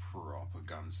proper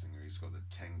gunslinger. He's got the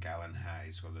 10-gallon hat.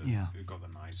 He's got the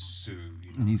nice suit.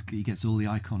 And he gets all the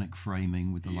iconic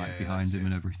framing with the light behind him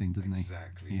and everything, doesn't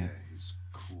exactly, he? Exactly. Yeah, he's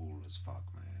cool as fuck,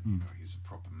 man. He's a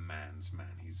proper man's man.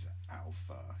 He's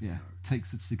alpha. Yeah,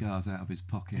 takes the cigars out of his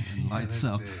pocket and lights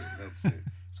up. That's it.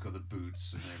 He's got the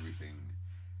boots and everything,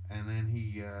 and then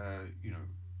he,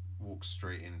 walks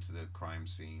straight into the crime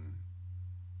scene,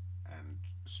 and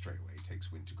straight away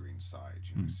takes Wintergreen's side.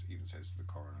 Even says to the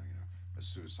coroner, a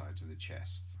suicide to the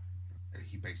chest.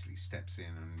 He basically steps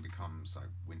in and becomes like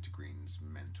Wintergreen's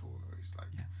mentor. He's like,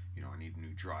 I need a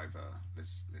new driver.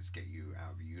 Let's get you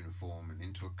out of a uniform and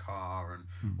into a car,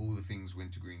 and all the things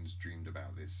Wintergreen's dreamed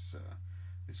about. This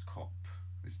cop,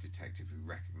 this detective who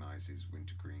recognizes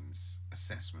Wintergreen's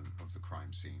assessment of the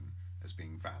crime scene as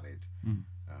being valid.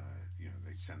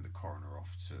 They send the coroner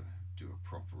off to do a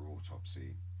proper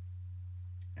autopsy,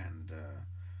 and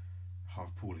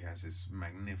Harv Poole has this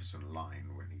magnificent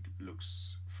line when he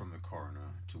looks from the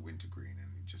coroner to Wintergreen,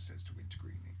 and he just says to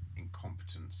Wintergreen,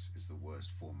 "Incompetence is the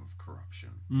worst form of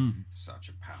corruption." Such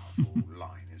a powerful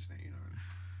line, isn't it? And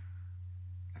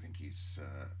I think he's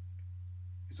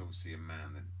obviously a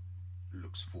man that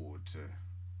looks forward to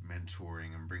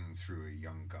mentoring and bringing through a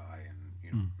young guy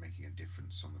and making a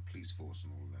difference on the police force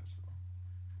and all of that stuff.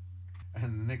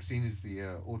 And the next scene is the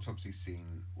autopsy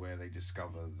scene where they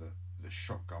discover that the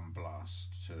shotgun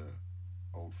blast to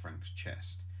old Frank's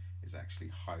chest is actually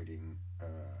hiding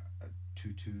a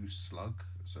 2-2 slug.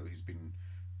 So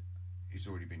he's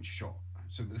already been shot.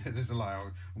 So there's a lie.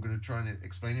 I'm going to try and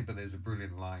explain it, but there's a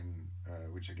brilliant line,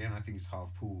 which again I think is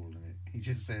half Poole, and he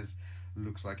just says,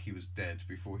 "Looks like he was dead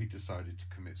before he decided to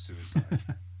commit suicide."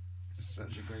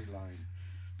 Such a great line.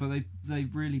 But they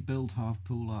really build Harv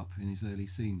Poole up in his early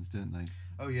scenes, don't they?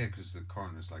 Oh yeah, because the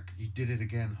coroner's like, "You did it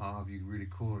again, Harv. You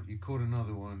caught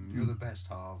another one. You're the best,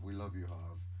 Harv. We love you,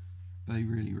 Harv." They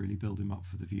really build him up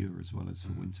for the viewer as well as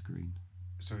for Wintergreen.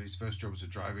 So his first job as a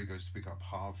driver, he goes to pick up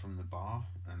Harv from the bar,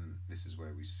 and this is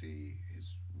where we see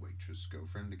his waitress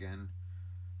girlfriend again,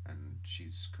 and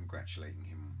she's congratulating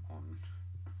him on.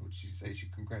 What did she say? She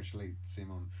congratulates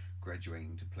him on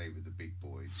graduating to play with the big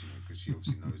boys, because she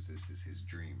obviously knows this is his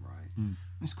dream, right?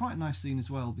 It's quite a nice scene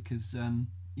as well because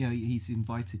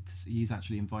he's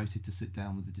actually invited to sit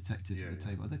down with the detectives at the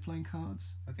table. Are they playing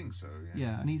cards? I think so,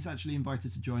 yeah, and he's actually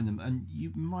invited to join them, and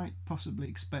you might possibly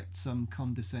expect some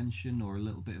condescension or a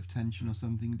little bit of tension or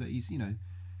something, but he's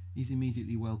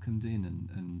immediately welcomed in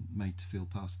and made to feel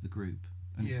part of the group,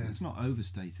 and it's not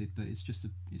overstated, but it's just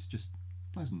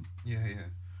pleasant.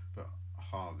 But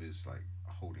Harv is like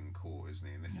holding court, isn't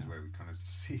he? And this is where we kind of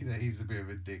see that he's a bit of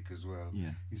a dick as well.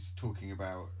 He's talking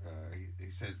about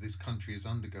he says this country is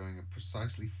undergoing a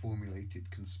precisely formulated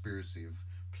conspiracy of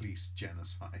police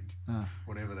genocide,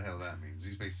 whatever the hell that means.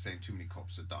 He's basically saying too many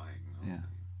cops are dying.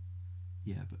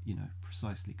 But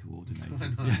precisely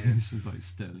coordinated. I know, This is like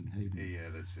Sterling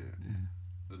Hayden. That's it.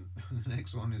 The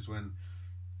next one is when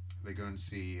they go and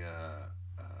see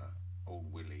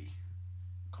old Willie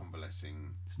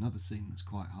convalescing. It's another scene that's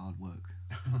quite hard work.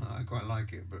 I quite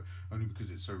like it, but only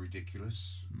because it's so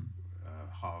ridiculous.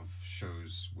 Harv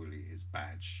shows Willie his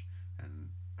badge, and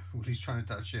Willie's trying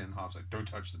to touch it, and Harv's like, "Don't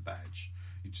touch the badge."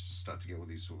 You just start to get all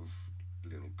these sort of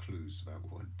little clues about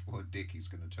what dick he's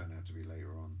going to turn out to be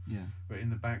later on. But in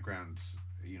the background,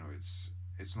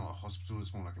 it's not a hospital;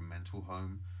 it's more like a mental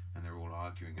home, and they're all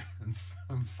arguing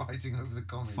and fighting over the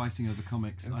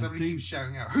comics. And somebody keeps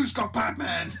shouting out, "Who's got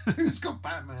Batman? Who's got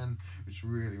Batman?" Which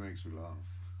really makes me laugh.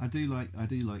 I do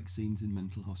like scenes in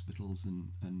mental hospitals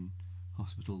and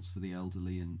hospitals for the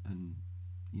elderly and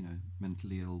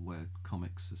mentally ill where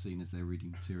comics are seen as their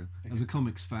reading material. As a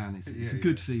comics fan, it's a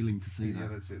good feeling to see that. Yeah,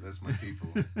 that's it. That's my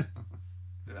people.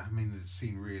 I mean, the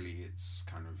scene really, it's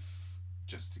kind of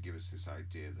just to give us this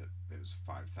idea that there was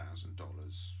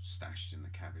 $5,000 stashed in the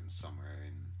cabin somewhere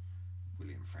in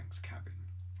William Frank's cabin,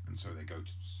 and so they go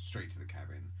straight to the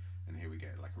cabin, and here we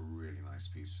get like a really nice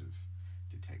piece of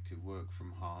detective work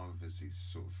from Harv as he's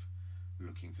sort of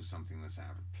looking for something that's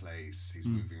out of place. He's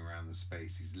moving around the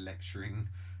space, he's lecturing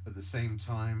at the same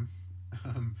time.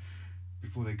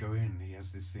 Before they go in, he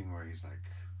has this thing where he's like,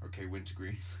 "Okay,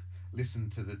 Wintergreen, listen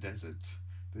to the desert.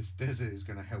 This desert is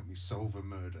going to help me solve a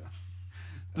murder."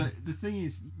 But the thing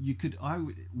is,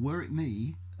 were it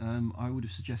me, I would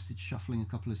have suggested shuffling a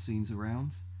couple of scenes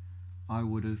around. I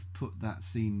would have put that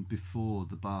scene before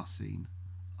the bar scene.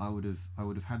 I would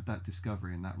have had that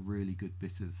discovery and that really good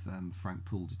bit of Frank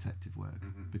Poole detective work,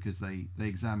 because they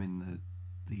examine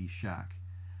the shack,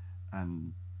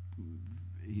 and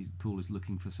Poole is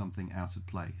looking for something out of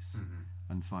place,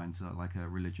 and finds like a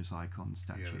religious icon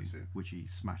statue, which he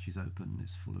smashes open and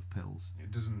is full of pills. It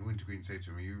doesn't Wintergreen say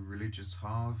to him, "Are you religious,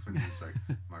 Harv?" And he's like,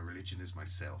 "My religion is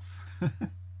myself."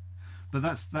 But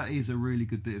that is a really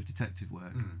good bit of detective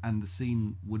work, and the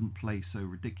scene wouldn't play so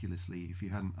ridiculously if you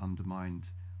hadn't undermined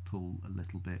Poole a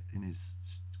little bit in his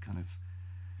kind of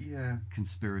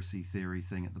conspiracy theory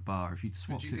thing at the bar. If you'd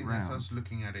swapped it around. Do you think that's us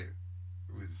looking at it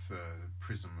with the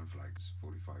prism of like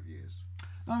 45 years?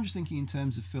 I'm just thinking in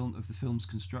terms of the film's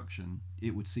construction,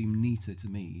 it would seem neater to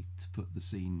me to put the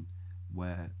scene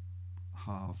where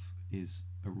Harv is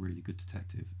a really good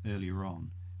detective earlier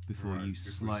on, before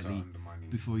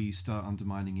you start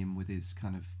undermining him with his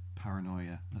kind of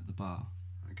paranoia at the bar.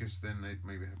 I guess then they'd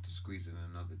maybe have to squeeze in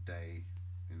another day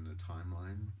in the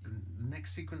timeline. The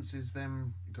next sequence is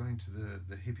them going to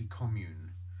the hippie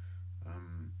commune,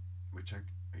 which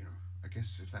I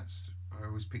guess if that's, I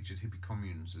always pictured hippie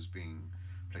communes as being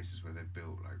places where they've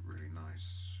built like really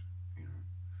nice,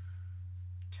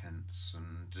 tents,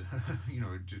 and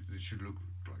it should look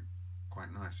like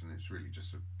quite nice, and it's really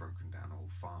just a broken down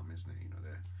old farm, isn't it?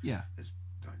 There's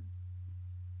like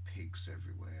pigs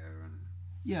everywhere, and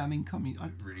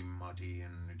really muddy,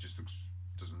 and it just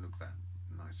doesn't look that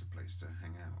nice a place to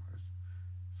hang out.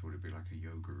 thought it'd be like a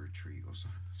yoga retreat or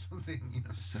something. You know,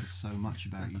 It says so much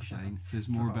about you, Shane. It says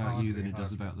more about you than it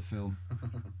does about the film.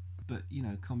 But you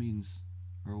know, communes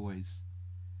are always,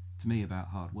 to me, about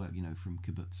hard work. You know, from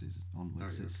kibbutzes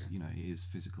onwards, it's you know, it is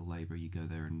physical labour. You go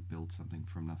there and build something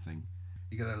from nothing.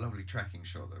 You get that lovely tracking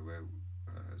shot though, where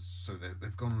so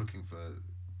they've gone looking for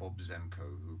Bob Zemko,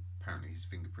 who apparently his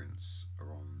fingerprints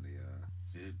are on the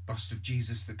bust of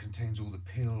Jesus that contains all the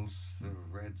pills, the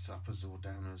reds, uppers or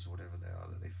downers, or whatever they are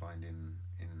that they find in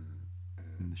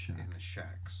the shack. In the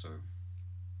shack. So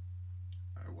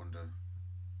I wonder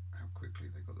how quickly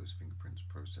they got those fingerprints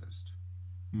processed.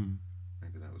 Mm.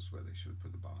 Maybe that was where they should have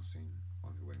put the bar scene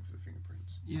while they were waiting for the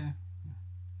fingerprints. Yeah.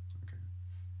 Okay.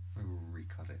 Maybe we'll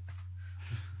recut it.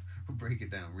 We'll break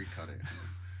it down, recut it,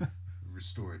 and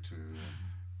restore it to.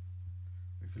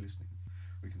 If you're listening,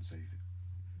 we can save it.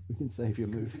 We can save your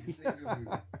movie. We can save your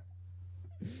movie.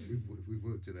 We've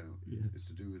worked it out. Yeah. It's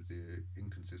to do with the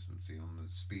inconsistency on the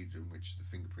speed in which the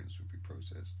fingerprints would be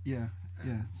processed. Yeah,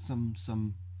 Some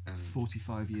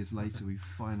 45 years later, we've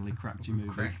finally cracked your movie.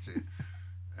 Cracked it,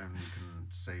 and we can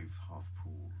save half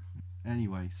Poole.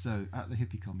 Anyway, so at the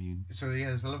hippie commune. So yeah,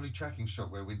 there's a lovely tracking shot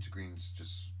where Wintergreen's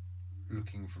just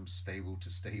looking from stable to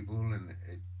stable, and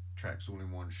it tracks all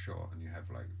in one shot, and you have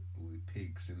like all the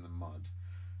pigs in the mud,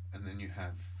 and then you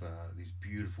have these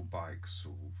beautiful bikes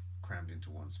all crammed into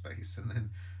one space, and then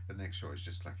the next shot is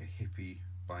just like a hippie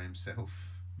by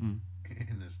himself in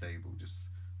a stable, just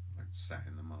like sat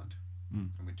in the mud.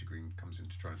 And Wintergreen comes in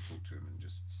to try and talk to him and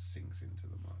just sinks into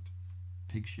the mud.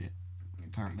 Pig shit.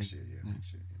 Apparently. Pig shit, yeah. Pig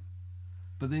shit, yeah.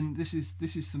 But then this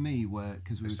is for me where,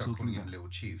 because we were talking calling about him Little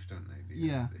Chief, don't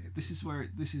they? This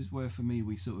is where for me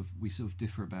we sort of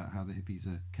differ about how the hippies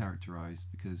are characterized,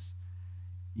 because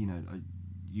you know,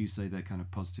 you say they're kind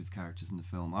of positive characters in the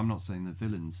film. I'm not saying they're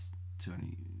villains to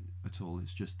any at all.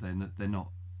 It's just they're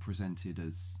not presented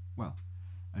as, well,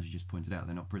 as you just pointed out,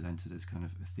 they're not presented as kind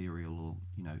of ethereal or,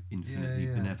 you know, infinitely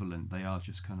benevolent. They are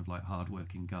just kind of like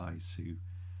hardworking guys who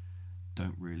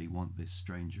don't really want this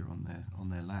stranger on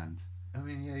their land. I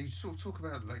mean, yeah, you sort of talk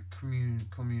about like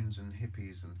communes and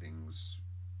hippies and things,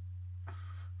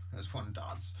 as one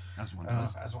does. As one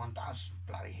does. As one does,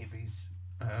 bloody hippies.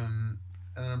 And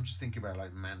I'm just thinking about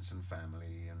like Manson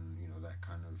family and, you know, that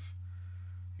kind of,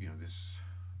 you know, this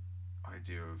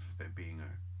idea of there being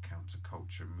a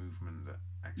counterculture movement that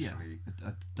actually... Yeah,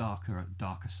 a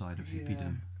darker side of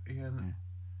hippiedom. Yeah.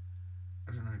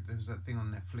 I don't know, there was that thing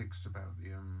on Netflix about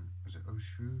the, was it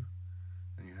Oshu?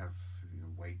 And you have, you know,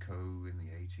 Waco in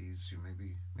the 80s,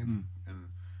 maybe, and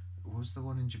what was the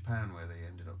one in Japan where they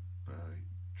ended up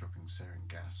dropping sarin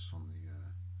gas on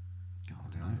the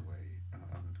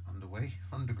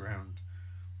underground.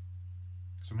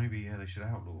 So maybe they should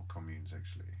outlaw communes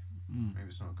actually. Maybe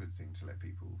it's not a good thing to let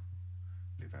people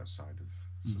live outside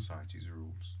of society's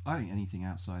rules. I think anything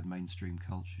outside mainstream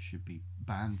culture should be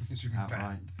banned. It should be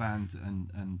outright banned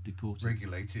and deported.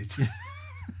 Regulated.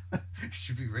 It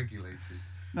should be regulated.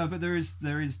 No, but there is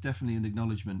definitely an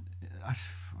acknowledgement. I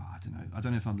don't know. I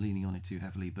don't know if I'm leaning on it too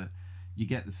heavily, but you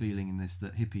get the feeling in this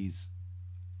that hippies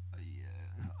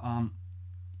aren't,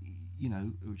 you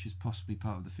know, which is possibly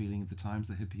part of the feeling of the times,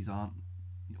 that hippies aren't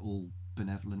all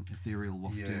benevolent, ethereal,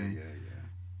 wafting,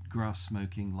 grass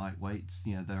smoking lightweights.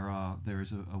 You know, there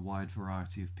is a wide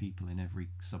variety of people in every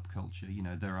subculture. You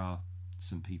know, there are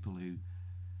some people who,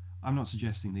 I'm not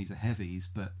suggesting these are heavies,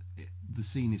 but the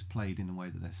scene is played in a way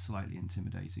that they're slightly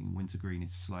intimidating. Wintergreen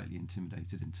is slightly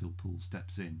intimidated until Poole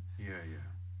steps in. Yeah.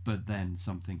 But then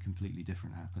something completely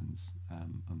different happens,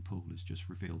 and Poole is just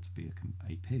revealed to be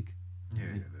a pig.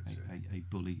 That's a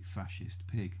bully fascist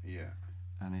pig. Yeah.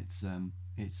 And it's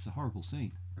a horrible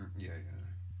scene. Yeah.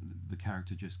 The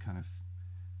character just kind of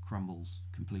crumbles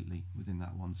completely within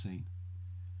that one scene.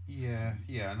 Yeah,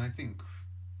 and I think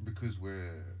because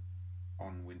we're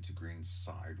on Wintergreen's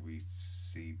side, we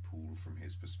see Poole from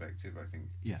his perspective. I think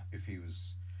if he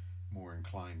was more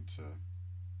inclined to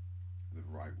the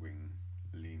right-wing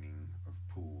leaning of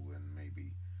Poole, then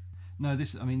maybe... No,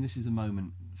 this is a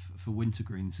moment for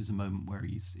Wintergreen. This is a moment where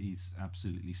he's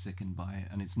absolutely sickened by it,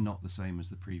 and it's not the same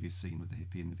as the previous scene with the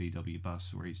hippie in the VW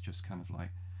bus, where he's just kind of like,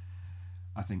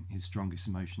 I think his strongest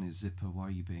emotion is, Zipper, why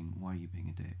are you being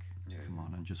a dick? Come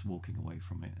on, and just walking away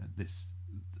from it.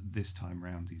 This time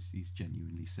round, he's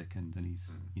genuinely sickened, and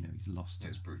he's he's lost.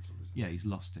 It's brutal, isn't it? Yeah, he's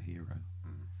lost a hero,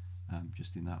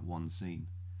 just in that one scene.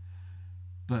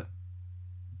 But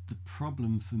the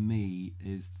problem for me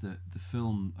is that the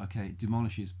film, it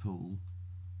demolishes Poole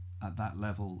at that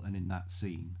level and in that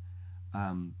scene,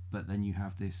 but then you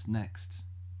have this next.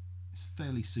 It's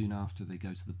fairly soon after they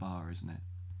go to the bar, isn't it?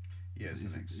 Yeah, it's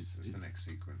the next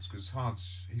sequence, because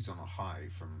he's on a high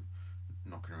from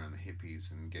knocking around the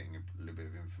hippies and getting a little bit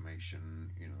of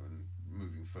information, and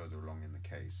moving further along in the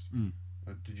case.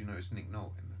 Did you notice Nick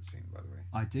Nolte in that scene, by the way?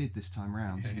 I did this time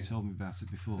round. You told me about it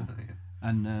before. Yeah.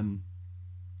 And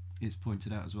it's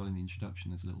pointed out as well in the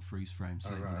introduction. There's a little freeze frame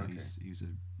saying okay. he was a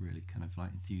really kind of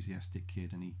like enthusiastic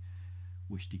kid, and he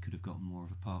wished he could have gotten more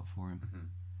of a part for him.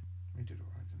 He did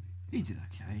alright, didn't he? He did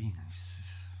okay.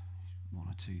 One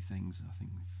or two things I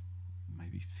think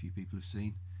maybe a few people have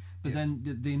seen. But then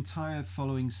the entire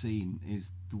following scene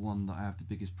is the one that I have the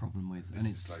biggest problem with.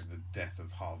 It's like the death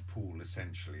of Harv Poole,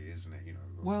 essentially, isn't it?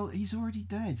 Well, he's already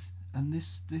dead, and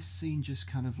this scene just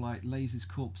kind of like lays his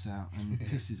corpse out and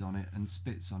pisses on it and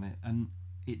spits on it, and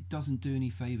it doesn't do any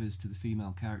favours to the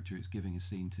female character it's giving a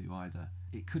scene to either.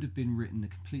 It could have been written a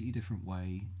completely different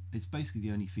way. It's basically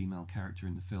the only female character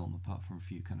in the film, apart from a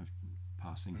few kind of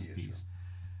passing hippies. Sure.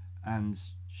 And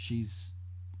she's,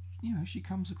 she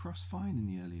comes across fine in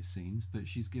the earlier scenes, but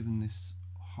she's given this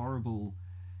horrible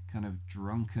kind of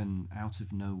drunken, out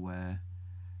of nowhere,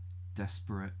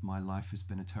 desperate, my life has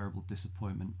been a terrible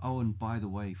disappointment. Oh, and by the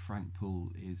way, Frank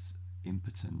Poole is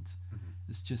impotent.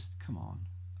 It's just, come on.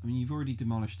 I mean, you've already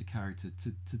demolished a character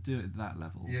to do it at that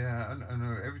level. Yeah, I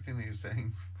know everything that you're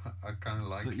saying. I kind of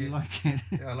like it. But you like it.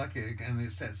 Yeah, I like it, and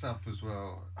it sets up as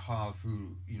well Harv,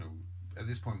 who at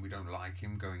this point we don't like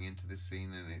him going into this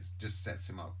scene, and it just sets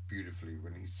him up beautifully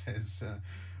when he says,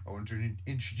 "I want to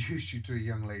introduce you to a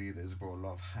young lady that has brought a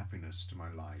lot of happiness to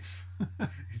my life."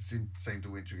 He's saying to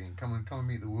Wintergreen, "Come and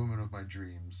meet the woman of my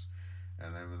dreams."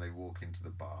 And then when they walk into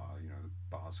the bar, the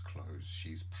bar's closed.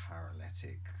 She's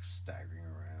paralytic, staggering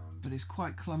around. But it's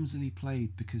quite clumsily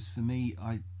played because for me,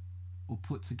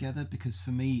 put together, because for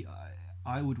me,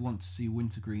 I would want to see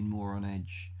Wintergreen more on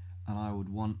edge, and I would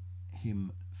want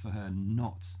for her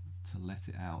not to let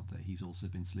it out that he's also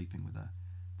been sleeping with her.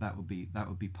 That would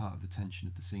be part of the tension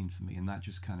of the scene for me, and that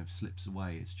just kind of slips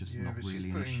away. It's just not really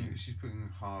an issue. She's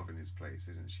putting Harv in his place,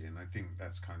 isn't she? And I think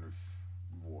that's kind of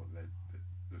what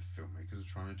the filmmakers are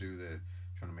trying to do. They're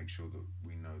trying to make sure that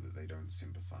we know that they don't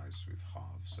sympathise with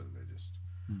Harv, so they're just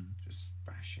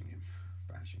bashing him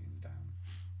down.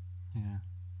 Yeah,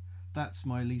 that's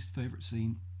my least favourite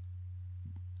scene,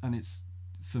 and it's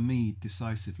for me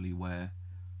decisively where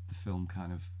the film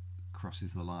kind of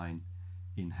crosses the line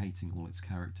in hating all its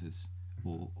characters,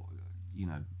 or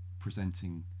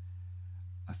presenting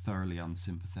a thoroughly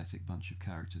unsympathetic bunch of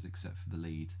characters except for the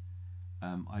lead.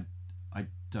 I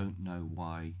don't know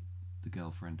why the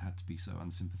girlfriend had to be so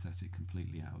unsympathetic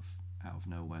completely out of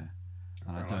nowhere,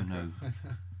 and I don't know.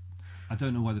 I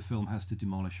don't know why the film has to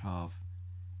demolish Harv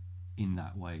in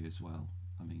that way as well.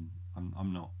 I mean,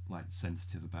 I'm not like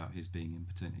sensitive about his being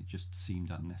impotent. It just seemed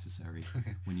unnecessary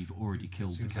when you've already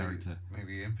killed the character. Like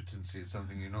maybe impotency is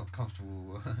something you're not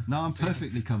comfortable. No, I'm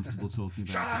perfectly comfortable talking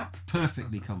about. Shut up!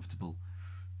 Perfectly comfortable.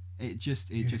 It just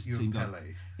seemed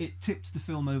like it tipped the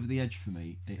film over the edge for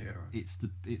me. It's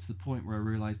the point where I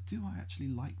realised, do I actually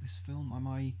like this film? Am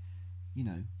I,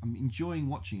 I'm enjoying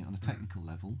watching it on a technical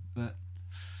level, but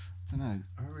I don't know.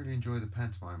 I really enjoy the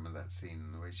pantomime of that scene,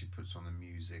 and the way she puts on the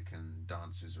music and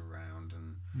dances around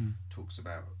and talks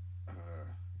about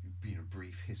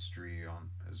brief history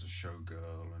as a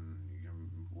showgirl and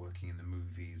working in the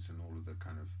movies and all of the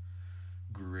kind of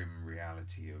grim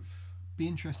reality of. Be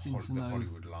interesting to know.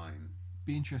 Hollywood line.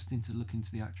 Be interesting to look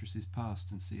into the actress's past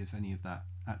and see if any of that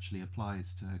actually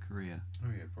applies to her career. Oh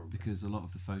yeah, probably. Because a lot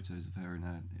of the photos of her in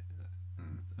her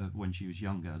when she was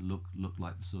younger look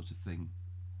like the sort of thing,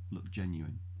 look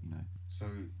genuine. So,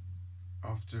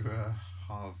 after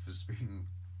Harv has been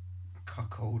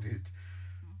cuckolded,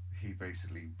 he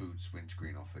basically boots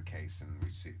Wintergreen off the case, and we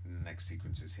see the next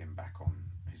sequence is him back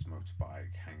on his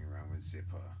motorbike, hanging around with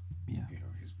Zipper. Yeah.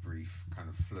 His brief kind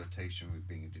of flirtation with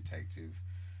being a detective,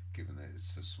 given that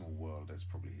it's a small world, that's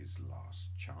probably his last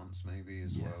chance maybe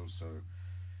as well. So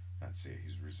that's it.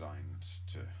 He's resigned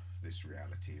to this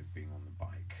reality of being on the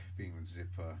bike, being with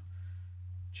Zipper,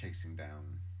 chasing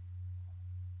down.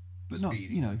 But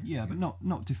speeding, but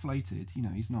not deflated.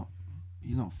 He's not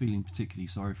feeling particularly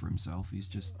sorry for himself. He's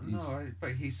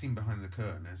but he's seen behind the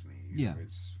curtain, hasn't he? Yeah.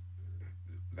 It's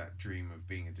that dream of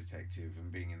being a detective and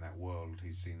being in that world.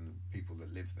 He's seen people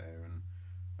that live there, and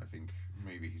I think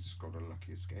maybe he's got a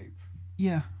lucky escape.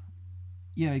 Yeah,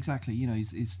 exactly.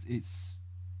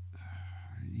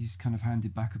 He's kind of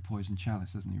handed back a poison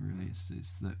chalice, hasn't he? Really, it's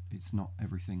that it's not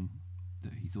everything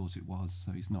that he thought it was.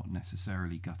 So he's not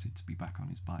necessarily gutted to be back on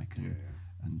his bike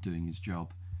and doing his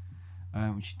job,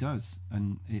 which he does,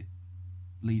 and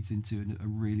leads into a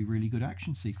really, really good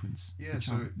action sequence, Yeah, which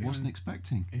so I wasn't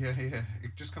expecting. Yeah, yeah.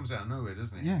 It just comes out of nowhere,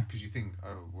 doesn't it? Yeah. Because you think,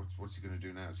 oh, what's he going to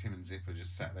do now? It's him and Zipper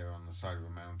just sat there on the side of a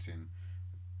mountain.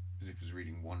 Zipper's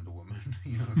reading Wonder Woman,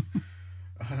 you know.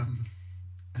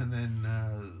 And then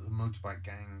the motorbike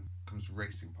gang comes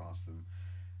racing past them,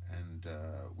 and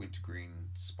Wintergreen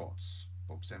spots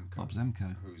Bob Zemko. Bob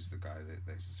Zemko. Who's the guy that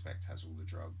they suspect has all the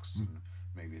drugs and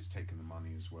maybe has taken the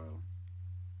money as well.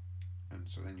 And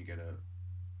so then you get a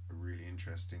really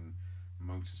interesting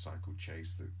motorcycle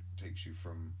chase that takes you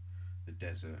from the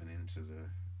desert and into the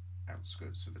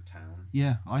outskirts of a town.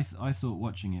 Yeah, I thought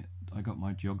watching it, I got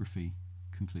my geography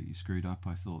completely screwed up.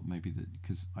 I thought maybe that,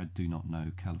 because I do not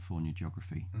know California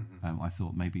geography, I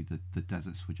thought maybe the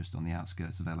deserts were just on the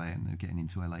outskirts of LA and they're getting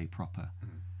into LA proper,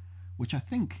 which I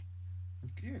think...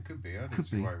 Yeah, it could be. I don't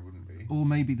see why it wouldn't be. Or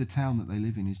maybe the town that they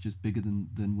live in is just bigger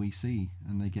than we see,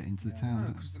 and they get into the town.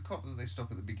 No, because the cop that they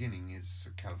stop at the beginning is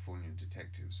a Californian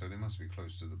detective, so they must be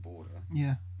close to the border.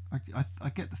 Yeah, I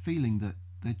get the feeling that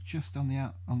they're just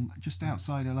just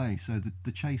outside LA, so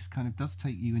the chase kind of does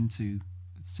take you into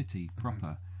the city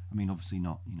proper. I mean, obviously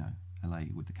not, you know, LA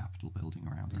with the Capitol building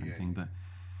around or anything, but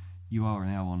you are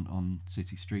now on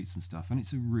city streets and stuff, and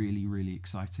it's a really, really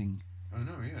exciting... I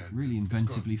know, yeah. Really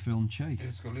inventively filmed chase. Yeah,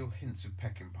 it's got little hints of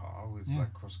Peckinpah with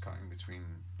like cross-cutting between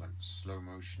like slow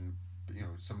motion. You know,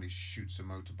 somebody shoots a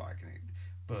motorbike and it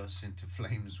bursts into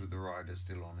flames with the rider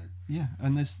still on it. Yeah,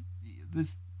 and there's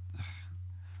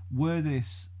were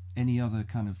this any other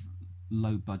kind of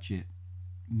low-budget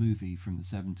movie from the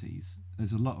 70s,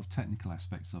 there's a lot of technical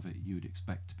aspects of it you would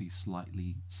expect to be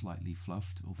slightly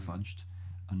fluffed or fudged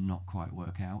and not quite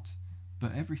work out.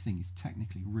 But everything is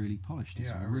technically really polished. It's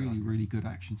a really, really good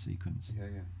action sequence. Yeah,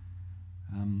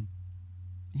 yeah.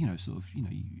 You know, sort of, you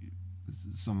know,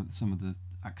 some of the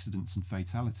accidents and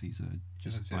fatalities are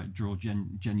just like draw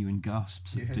genuine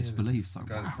gasps of disbelief. The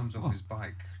guy that comes off his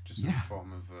bike just at the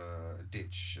bottom of a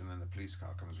ditch, and then the police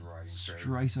car comes riding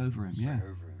straight over him. Yeah,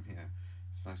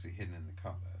 it's nicely hidden in the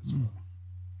cut there as well.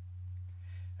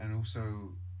 And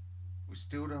also, we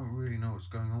still don't really know what's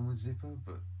going on with Zipper,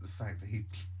 but the fact that he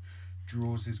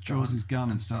draws his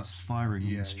gun and starts firing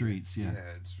in the streets. Yeah,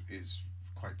 it's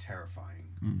quite terrifying.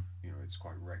 You know, it's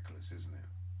quite reckless, isn't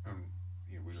it? And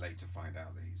you know, we later find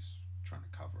out that he's trying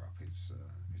to cover up his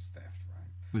theft, right?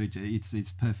 But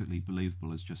it's perfectly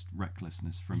believable as just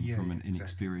recklessness from an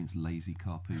inexperienced, lazy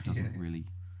cop who doesn't really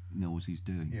know what he's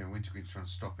doing. Yeah, Wintergreen's trying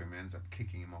to stop him, ends up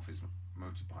kicking him off his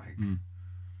motorbike, and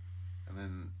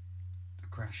then the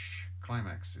crash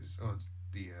climaxes, or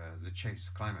the chase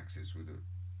climaxes with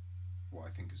what I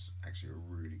think is actually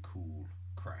a really cool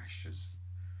crash as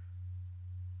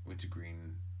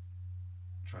Wintergreen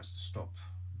tries to stop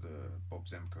the Bob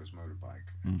Zemko's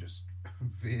motorbike and just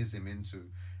veers him into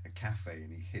a cafe,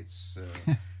 and he hits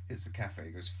the cafe.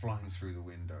 He goes flying through the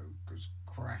window, goes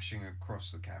crashing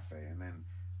across the cafe, and then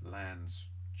lands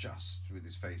just with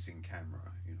his face in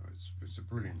camera. You know, it's a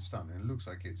brilliant stunt, and it looks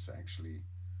like it's actually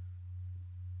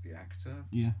the actor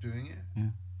doing it. Yeah.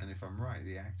 And if I'm right,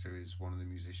 the actor is one of the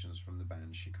musicians from the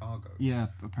band Chicago. Yeah,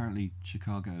 apparently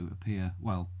Chicago appear.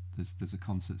 Well, there's a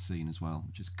concert scene as well,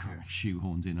 which is kind of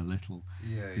shoehorned in a little,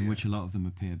 in which a lot of them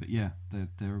appear. But yeah,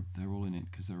 they're all in it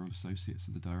because they're all associates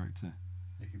of the director.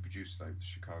 Yeah, he produced like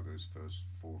Chicago's first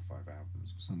 4 or 5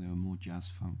 albums or something. And they were more jazz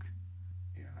funk.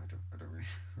 Yeah, I don't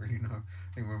really know.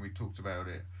 I think when we talked about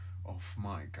it off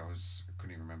mic, I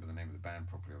couldn't even remember the name of the band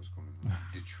properly. I was calling them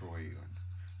Detroit.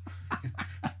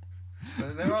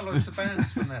 But there are lots of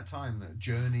bands from that time. That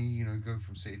Journey, you know, go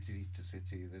from city to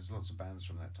city. There's lots of bands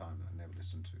from that time that I never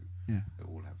listened to. Yeah. That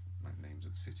all have like names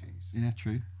of cities. Yeah,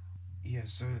 true. Yeah,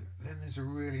 so then there's a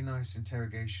really nice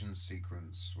interrogation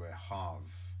sequence where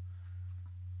Harv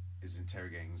is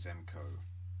interrogating Zemko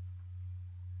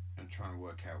and trying to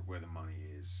work out where the money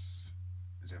is.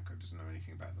 Zemko doesn't know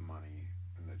anything about the money,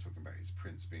 and they're talking about his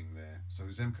prints being there. So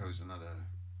Zemko's another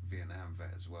Vietnam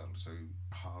vet as well. So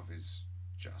Harv is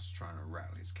just trying to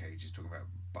rattle his cage. He's talking about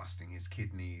busting his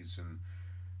kidneys, and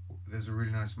there's a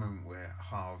really nice moment where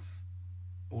Harv,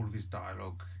 all of his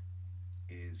dialogue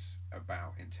is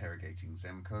about interrogating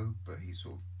Zemko, but he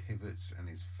sort of pivots and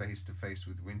is face to face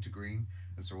with Wintergreen,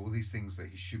 and so all these things that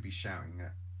he should be shouting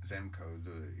at Zemko,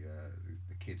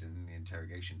 the kid in the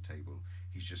interrogation table,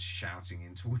 he's just shouting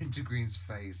into Wintergreen's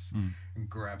face and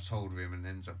grabs hold of him and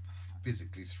ends up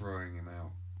physically throwing him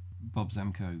out. Bob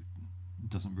Zemko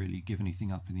doesn't really give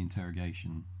anything up in the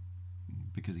interrogation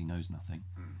because he knows nothing.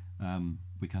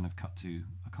 We kind of cut to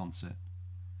a concert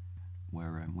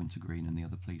where Wintergreen and the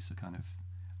other police are kind of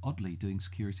oddly doing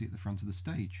security at the front of the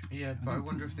stage. Yeah, but I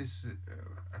wonder if this.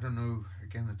 I don't know.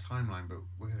 Again, the timeline, but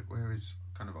where is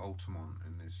kind of Altamont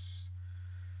in this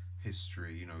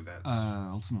history? You know, that's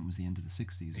Altamont was the end of the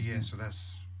 60s. yeah. It? So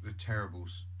that's the terrible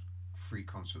free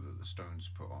concert that the Stones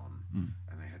put on,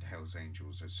 and they had Hell's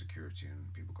Angels as security,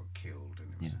 and people got killed,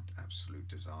 and it was an absolute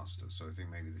disaster. So I think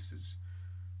maybe this is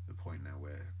the point now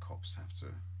where cops have to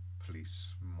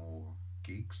police more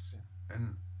geeks,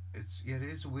 and it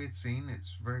is a weird scene.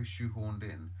 It's very shoehorned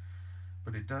in,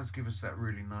 but it does give us that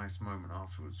really nice moment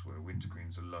afterwards where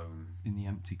Wintergreen's alone in the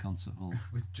empty concert hall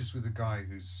with a guy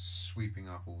who's sweeping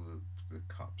up all the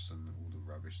cups and all the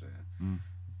rubbish there.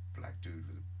 Black dude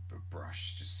with a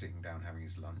brush, just sitting down having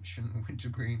his lunch, and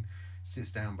Wintergreen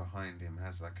sits down behind him,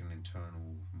 has like an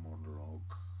internal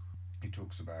monologue. He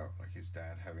talks about like his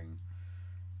dad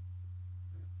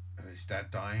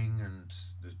dying, and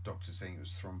the doctor saying it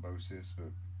was thrombosis,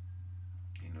 but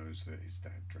he knows that his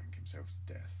dad drank himself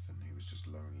to death and he was just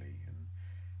lonely. And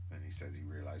then he says he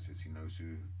realizes he knows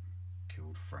who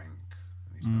killed Frank,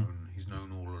 and he's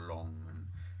known all along.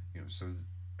 And so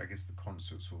I guess the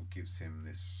concert sort of gives him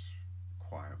this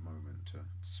quiet moment to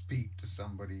speak to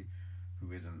somebody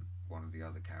who isn't one of the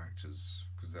other characters,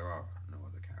 because there are no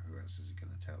other characters. Who else is he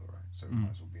going to tell, right? So it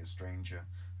might as well be a stranger,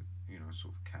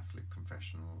 sort of Catholic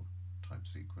confessional type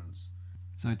sequence.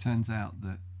 So it turns out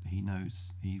that he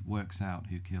works out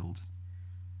who killed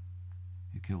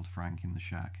Frank in the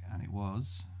shack, and it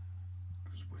was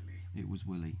Willie. It was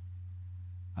Willie.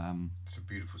 It's a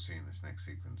beautiful scene, this next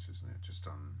sequence, isn't it?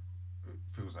 It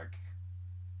feels like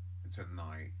it's at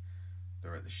night.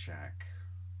 They're at the shack.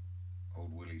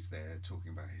 Old Willie's there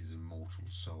talking about his immortal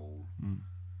soul.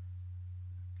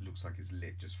 Looks like it's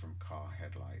lit just from car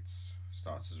headlights.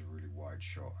 Starts as a really wide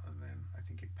shot, and then I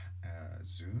think it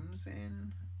zooms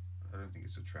in. I don't think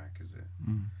it's a track, is it?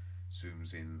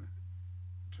 Zooms in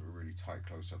to a really tight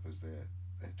close-up as they're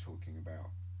talking about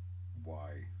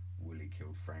why Willie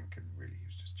killed Frank, and really he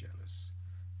was just jealous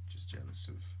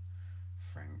of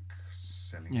Frank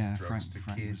selling drugs to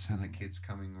Frank kids, and the kids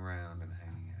coming around and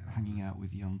hanging out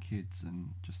with young kids, and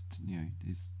just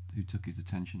who took his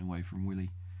attention away from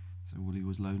Willie. So Willie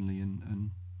was lonely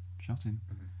and shot him.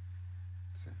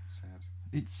 Sad.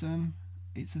 It's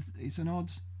an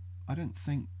odd. I don't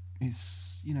think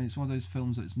it's it's one of those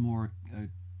films that's more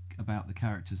about the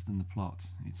characters than the plot.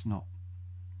 It's not.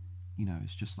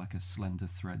 It's just like a slender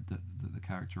thread that the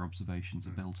character observations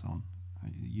are built on.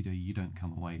 You don't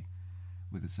come away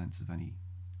with a sense of any,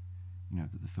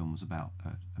 that the film was about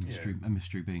a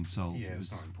mystery being solved. Yeah,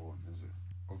 it's not important, is it?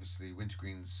 Obviously,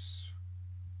 Wintergreen's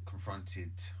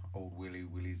confronted old Willie.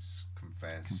 Willie's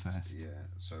confessed. Yeah.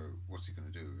 So what's he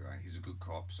going to do? Right? He's a good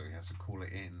cop, so he has to call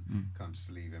it in. Can't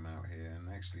just leave him out here. And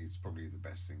actually, it's probably the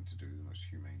best thing to do. The most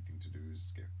humane thing to do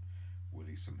is get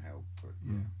Willie some help. But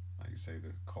like you say,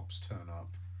 the cops turn up.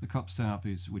 The cops turn up,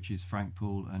 which is Frank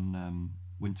Poole and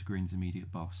Wintergreen's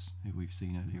immediate boss, who we've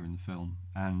seen earlier in the film,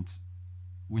 and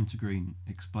Wintergreen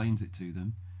explains it to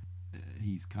them.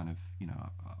 He's kind of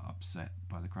upset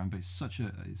by the crime, but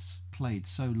it's played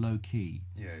so low key.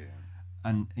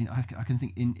 And I can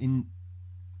think in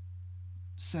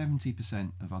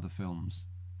 70% of other films,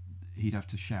 he'd have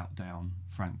to shout down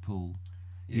Frank Poole.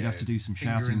 You'd have to do some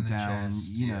shouting down.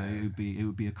 Chest, it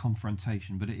would be a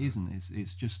confrontation, but it isn't.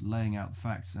 It's just laying out the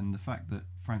facts, and the fact that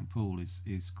Frank Poole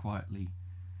is quietly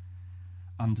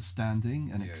understanding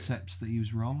and accepts that he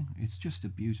was wrong. It's just a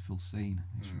beautiful scene.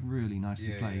 It's really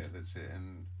nicely played. Yeah, that's it.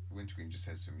 And Wintergreen just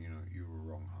says to him, you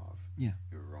were wrong, Harv. Yeah.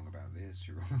 You were wrong about this.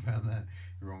 You're wrong about that.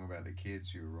 You're wrong about the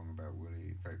kids. You were wrong about Willie.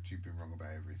 In fact, you've been wrong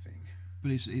about everything. But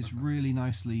it's really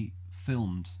nicely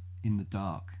filmed in the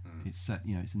dark. It's set,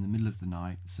 it's in the middle of the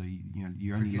night, so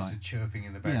you're only Crickets are chirping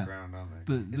in the background, aren't they?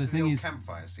 But it's the thing old is,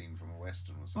 campfire scene from a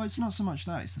western or something. Well, it's not so much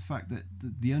that; it's the fact that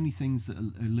the only things that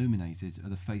are illuminated are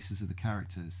the faces of the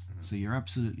characters. So you're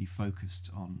absolutely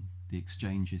focused on the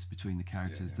exchanges between the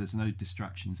characters. There's no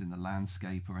distractions in the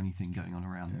landscape or anything going on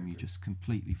around them. You're just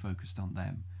completely focused on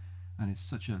them, and it's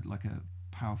such a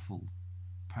powerful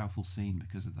scene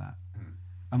because of that.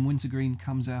 And Wintergreen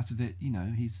comes out of it,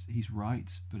 he's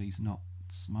right, but he's not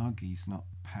smug. He's not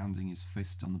pounding his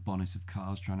fist on the bonnet of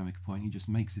cars trying to make a point. He just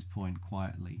makes his point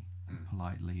quietly and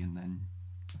politely, and then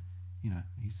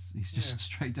he's just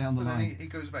straight down the line. Then he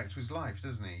goes back to his life,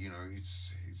 doesn't he? He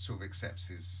sort of accepts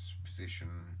his position.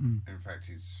 In fact,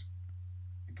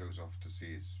 he goes off to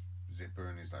see his Zipper,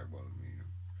 and he's like, well,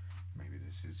 maybe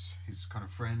this is his kind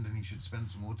of friend, and he should spend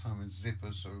some more time with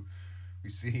Zipper. So we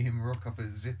see him rock up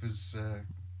at Zipper's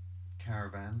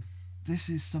caravan. This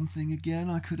is something again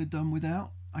I could have done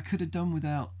without. I could have done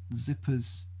without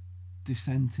Zipper's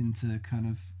descent into kind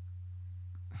of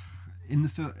in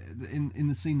the in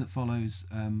the scene that follows,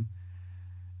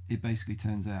 it basically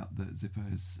turns out that Zipper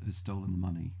has stolen the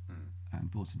money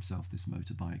and bought himself this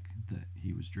motorbike that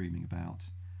he was dreaming about.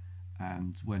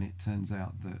 And when it turns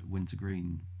out that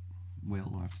Wintergreen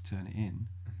will have to turn it in,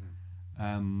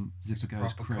 Zipper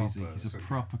goes crazy. He's a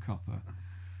proper copper.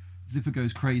 Zipper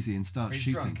goes crazy and starts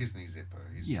shooting. He's drunk, isn't he,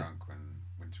 Zipper? He's drunk when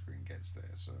Wintergreen gets there.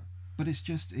 So, but it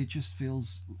just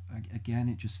feels, again,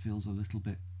 it just feels a little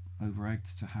bit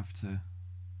over-egged to have to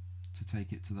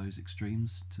take it to those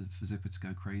extremes, for Zipper to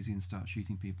go crazy and start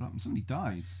shooting people up, and somebody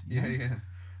dies. Yeah.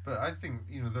 But I think,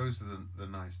 those are the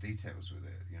nice details with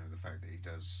it. The fact that he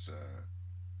does,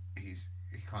 he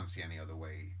can't see any other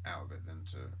way out of it than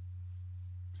to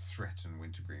threaten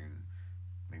Wintergreen,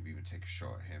 maybe even take a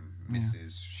shot at him,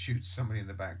 misses, shoots somebody in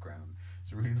the background.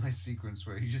 It's a really nice sequence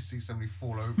where you just see somebody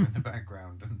fall over in the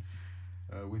background, and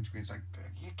Wintergreen's like,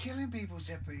 "You're killing people,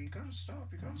 Zipper. You got to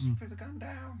stop. You got to put the gun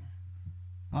down."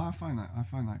 Oh, I find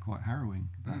that quite harrowing.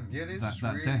 It is. That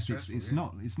really death. stressful, It's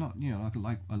not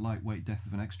like a lightweight death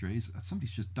of an extra.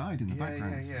 Somebody's just died in the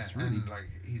background. Yeah. It's really... And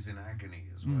he's in agony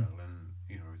as well, and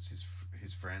it's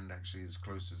his friend, actually, as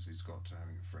close as he's got to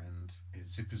having a friend.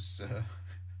 Zipper's.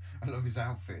 I love his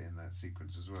outfit in that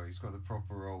sequence as well. He's got the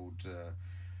proper old.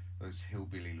 Those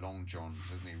hillbilly long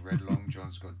johns, hasn't he? Red long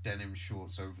johns, got denim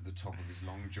shorts over the top of his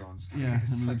long johns. Yeah,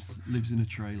 and lives in a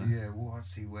trailer. Yeah,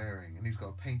 what's he wearing? And he's got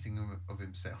a painting of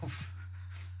himself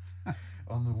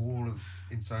on the wall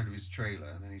inside of his trailer,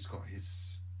 and then he's got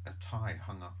a tie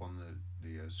hung up on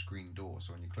the screen door.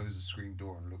 So when you close the screen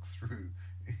door and look through,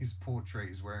 his portrait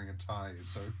is wearing a tie.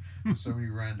 So there's so many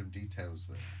random details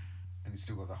there, and he's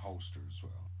still got the holster as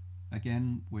well.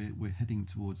 Again, we're heading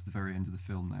towards the very end of the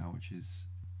film now, which is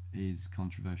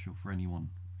controversial for anyone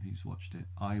who's watched it.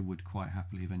 I would quite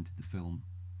happily have ended the film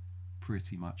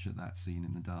pretty much at that scene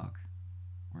in the dark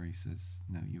where he says,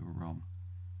 "No, you were wrong,"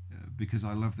 because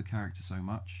I love the character so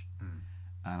much,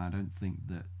 and I don't think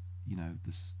that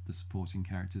the supporting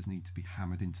characters need to be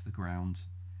hammered into the ground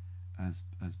as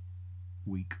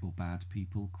weak or bad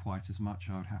people quite as much.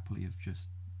 I would happily have just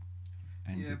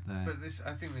ended there. But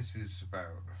I think this is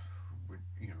about,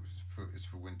 it's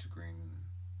for Wintergreen,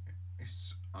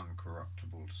 his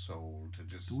uncorruptible soul to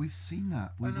just. But we've seen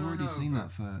that. We've already seen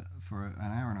that for an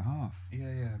hour and a half.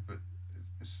 Yeah, but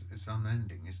it's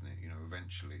unending, isn't it?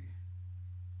 Eventually,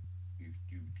 you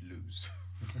lose.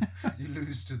 You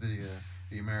lose to the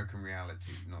American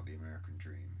reality, not the American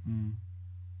dream.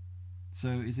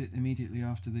 So is it immediately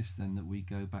after this then that we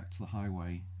go back to the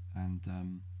highway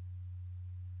and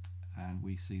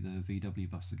we see the VW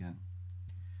bus again?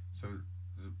 So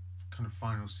the kind of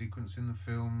final sequence in the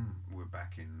film, we're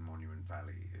back in Monument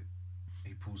Valley.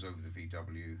 He pulls over the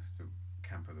VW, the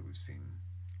camper that we've seen.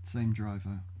 Same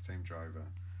driver.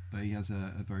 But he has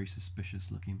a very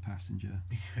suspicious looking passenger.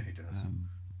 Yeah, he does.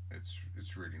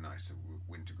 It's really nice that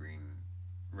Wintergreen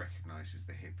recognises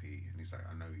the hippie, and he's like,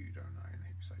 "I know you, don't I?" And the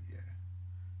hippie's like, "Yeah."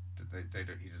 They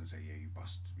don't. He doesn't say, "Yeah, you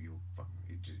bust. You're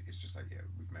fucking." It's just like, "Yeah,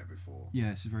 we've met before."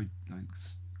 Yeah, it's a very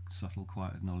subtle,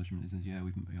 quiet acknowledgement, isn't it? Yeah,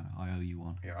 I owe you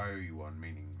one. Yeah, I owe you one,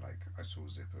 meaning like I saw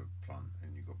Zipper plant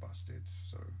and you got busted,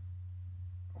 so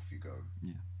off you go.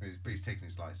 Yeah. But he's taken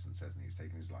his license, hasn't he? He's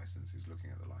taken his license. He's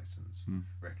looking at the license,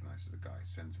 recognises the guy,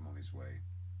 sends him on his way.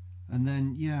 And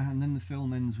then the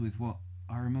film ends with what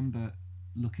I remember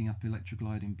looking up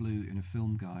Electroglide Blue in a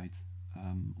film guide,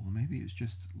 or maybe it was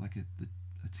just like a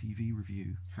TV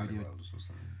review.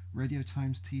 Radio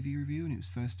Times TV review, and it was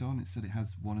first on. It said it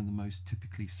has one of the most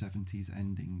typically 70s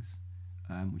endings,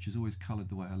 which has always coloured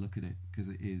the way I look at it, because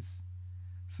it is,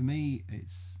 for me,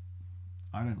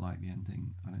 I don't like the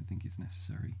ending. I don't think it's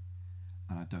necessary,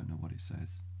 and I don't know what it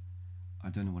says. I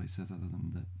don't know what it says other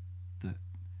than that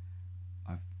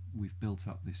we've built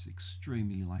up this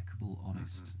extremely likeable,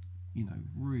 honest,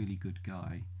 really good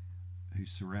guy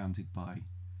who's surrounded by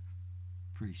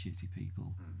pretty shitty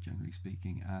people, generally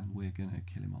speaking, and we're going to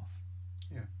kill him off.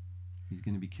 Yeah. He's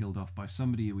going to be killed off by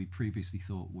somebody who we previously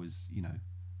thought was,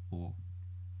 or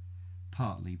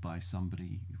partly by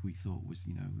somebody we thought was,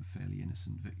 a fairly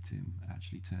innocent victim,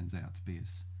 actually turns out to be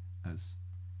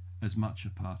as much a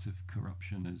part of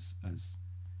corruption as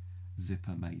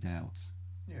Zipper made out.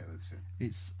 Yeah, that's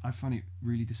it. I find it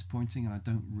really disappointing, and I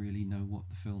don't really know what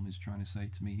the film is trying to say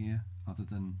to me here, other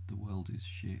than the world is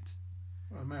shit.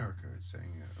 Well, America is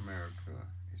saying America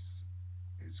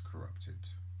is corrupted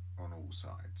on all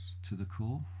sides. To the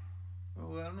core?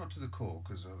 Well, not to the core,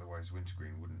 because otherwise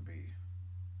Wintergreen wouldn't be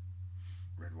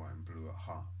red, white, and blue at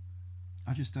heart.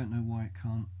 I just don't know why it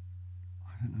can't.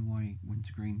 I don't know why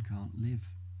Wintergreen can't live.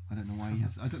 I don't know why he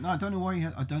has. I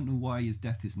don't know why his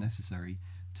death is necessary.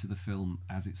 to the film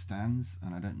as it stands,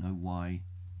 and I don't know why.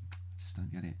 I just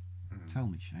don't get it. Tell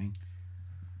me, Shane.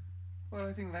 Well,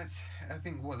 I think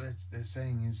what they're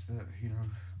saying is that, you know,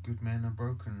 good men are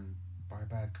broken by a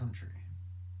bad country.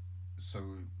 So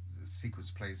the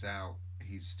sequence plays out.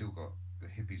 He's still got the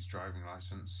hippie's driving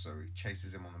license, so he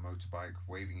chases him on the motorbike,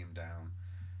 waving him down,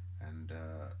 and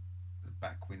the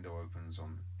back window opens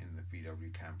in the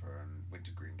VW camper, and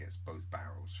Wintergreen gets both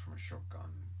barrels from a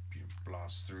shotgun,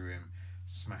 blasts through him,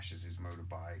 smashes his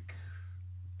motorbike,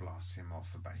 blasts him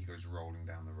off the back. He goes rolling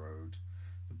down the road.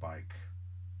 The bike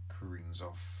careens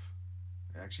off.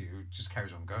 Actually, it just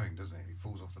carries on going, doesn't it? He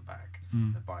falls off the back.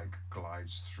 The bike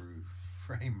glides through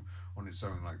frame on its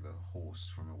own, like the horse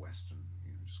from a western,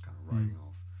 just kind of riding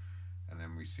off. And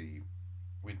then we see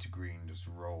Wintergreen just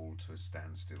roll to a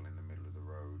standstill in the middle of the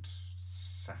road,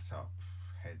 sat up,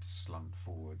 head slumped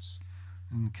forwards.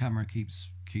 And the camera keeps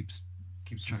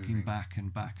chucking moving. back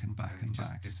and back and back and he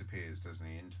just back. disappears, doesn't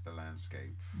he, into the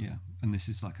landscape. Yeah, and this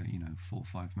is like a 4 or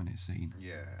 5 minute scene.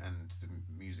 Yeah, and the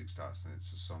music starts, and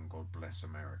it's a song, God Bless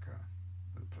America,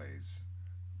 that plays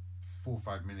 4 or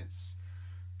 5 minutes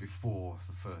before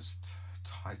the first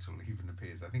title even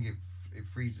appears. I think it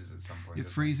freezes at some point. It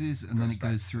freezes, and then it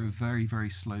goes through a to very, very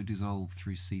slow dissolve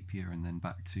through sepia, and then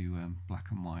back to black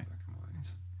and white. black and white.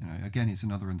 It's, again, it's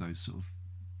another of those sort of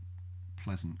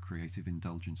pleasant creative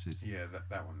indulgences. Yeah,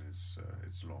 that one is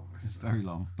it's long. It's isn't very it?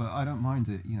 long, but I don't mind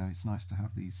it. It's nice to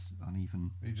have these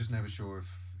uneven. You're just never sure if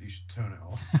you should turn it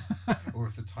off or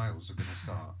if the titles are going to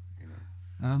start.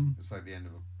 It's like the end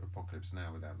of Apocalypse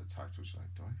Now without the titles. You're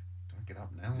like, do I get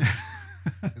up now?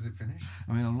 Is it finished?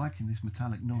 I mean, I'm liking this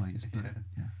metallic noise, but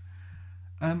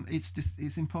yeah.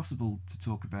 It's impossible to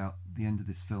talk about the end of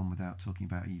this film without talking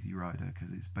about Easy Rider,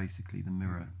 because it's basically the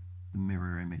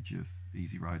mirror image of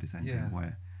Easy Rider's ending,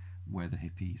 where the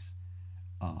hippies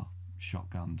are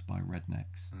shotgunned by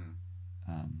rednecks.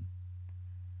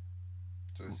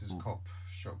 So this is cop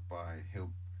shot by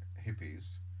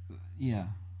hippies. Yeah.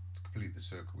 To complete the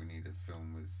circle, we need a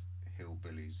film with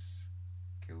hillbillies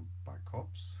killed by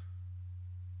cops.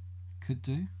 Could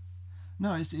do.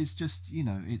 No, it's just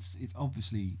it's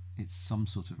obviously it's some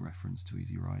sort of reference to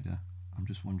Easy Rider. I'm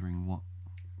just wondering what.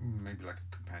 Maybe like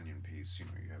a companion piece. You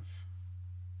have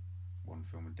one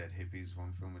film with dead hippies,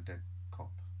 one film with dead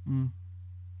cop.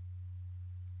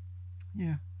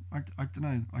 Yeah, I don't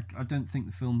know. I don't think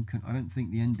the film can. I don't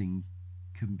think the ending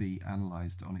can be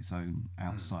analysed on its own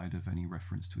outside of any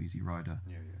reference to Easy Rider.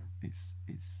 Yeah. It's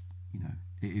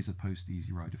it is a post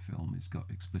Easy Rider film. It's got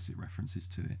explicit references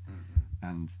to it,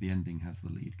 and the ending has the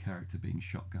lead character being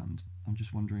shotgunned. I'm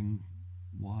just wondering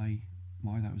why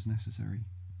that was necessary.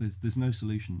 There's no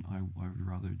solution. I would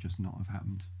rather it just not have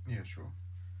happened. Yeah, sure.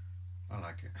 I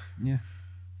like it. Yeah.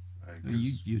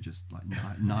 You're just like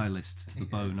nihilist to the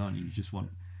bone, aren't you? You just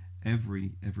want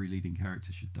every leading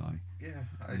character should die. Yeah,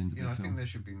 I think there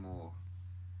should be more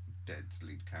dead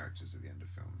lead characters at the end of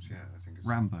films. Yeah, I think it's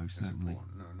Rambo certainly.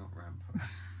 Important. No, not Rambo.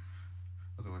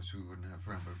 Otherwise, we wouldn't have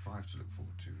Rambo 5 to look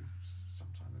forward to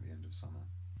sometime at the end of summer.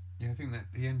 Yeah, I think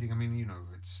that the ending. I mean,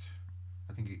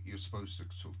 I think you're supposed to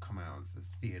sort of come out of the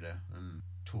theatre and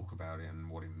talk about it and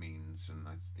what it means, and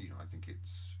I think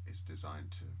it's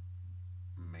designed to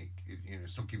make it.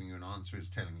 It's not giving you an answer. It's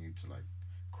telling you to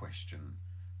question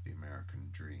the American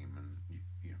dream, and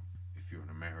if you're an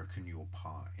American, your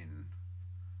part in.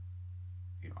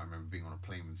 I remember being on a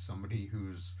plane with somebody who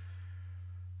was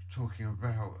talking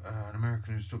about an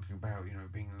American who's talking about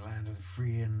being the land of the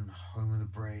free and home of the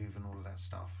brave and all of that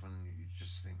stuff, and you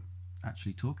just think.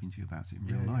 Actually talking to you about it in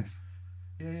real life.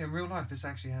 Yeah, in real life this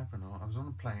actually happened. I was on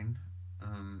a plane,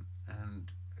 and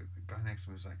the guy next to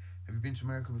me was like, "Have you been to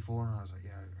America before?" And I was like,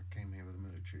 "Yeah, I came here with the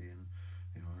military, and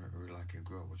I really like it. I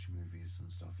grew up watching movies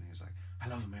and stuff." And he was like, "I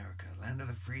love America, land of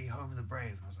the free, home of the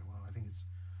brave." And I was like, "Well, I think it's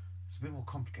a bit more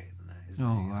complicated than that, isn't it?"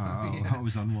 Oh, wow, that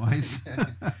was unwise.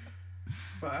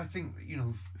 But I think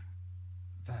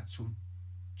that sort of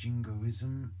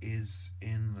jingoism is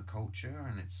in the culture,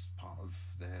 and it's part of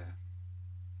their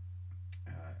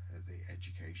the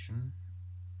education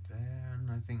there, and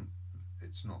I think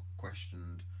it's not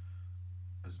questioned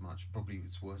as much. Probably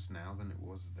it's worse now than it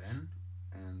was then,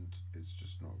 and it's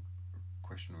just not a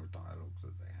question or a dialogue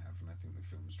that they have. And I think the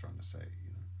film's trying to say,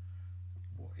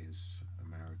 what is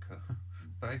America?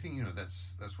 But I think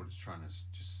that's what it's trying to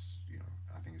just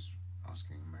I think it's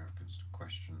asking Americans to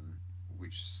question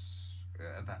which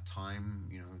at that time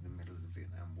in the middle of the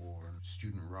Vietnam War and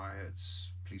student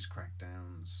riots, police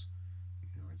crackdowns.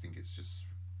 I think it's just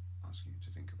asking you to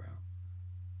think about.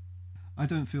 I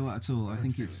don't feel that at all. I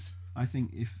think it's. I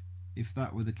think if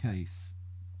that were the case,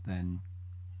 then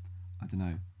I don't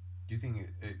know. Do you think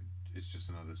it's just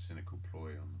another cynical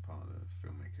ploy on the part of the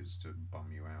filmmakers to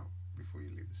bum you out before you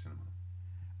leave the cinema.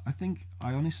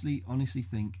 I honestly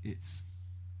think it's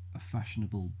a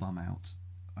fashionable bum out.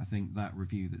 I think that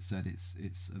review that said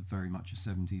it's a very much a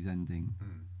 70s ending.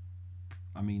 Mm.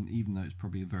 I mean, even though it's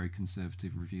probably a very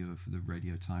conservative reviewer for the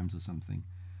Radio Times or something,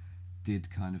 did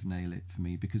kind of nail it for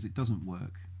me, because it doesn't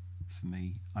work for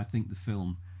me. I think the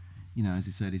film, you know, as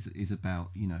I said, is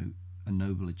about, you know, a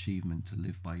noble achievement to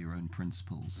live by your own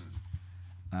principles,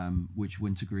 which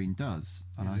Wintergreen does,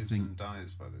 and he I lives think and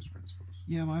dies by those principles.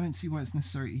 yeah, well, I don't see why it's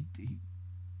necessary.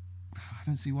 I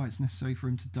don't see why it's necessary for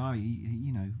him to die,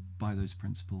 you know, by those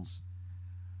principles.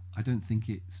 I don't think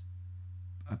it's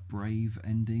a brave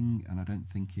ending, and I don't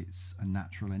think it's a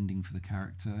natural ending for the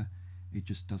character. It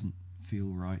just doesn't feel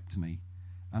right to me.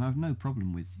 And I've no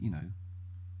problem with, you know,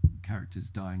 characters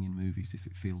dying in movies if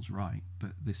it feels right,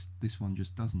 but this one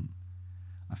just doesn't.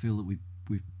 I feel that we've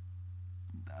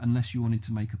unless you wanted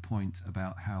to make a point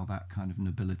about how that kind of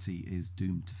nobility is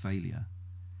doomed to failure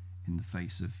in the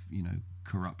face of, you know,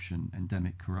 corruption,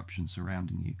 endemic corruption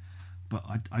surrounding you. But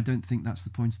I don't think that's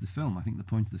the point of the film. I think the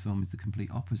point of the film is the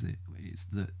complete opposite. It's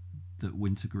that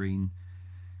Wintergreen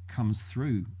comes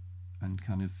through and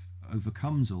kind of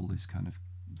overcomes all this kind of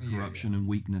corruption and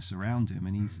weakness around him,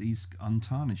 and he's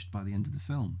untarnished by the end of the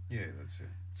film. Yeah, that's it.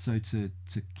 So to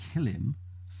kill him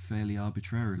fairly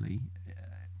arbitrarily,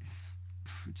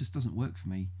 it just doesn't work for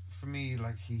me. For me,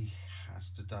 like, he has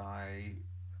to die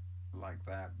like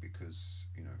that because,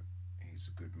 you know, he's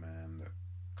a good man that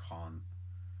can't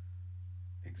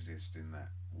exist in that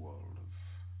world of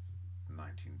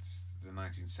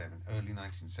early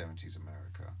 1970s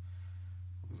America,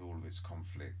 with all of its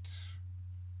conflict,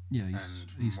 yeah,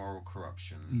 and moral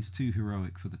corruption. He's too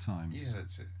heroic for the times. Yeah,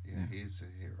 that's it. Yeah, he is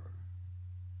a hero.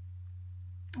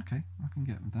 Okay, I can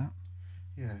get with that.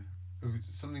 Yeah.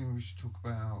 Something we should talk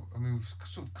about. I mean, we've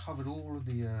sort of covered all of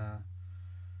the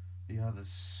other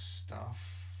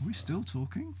stuff. Are we still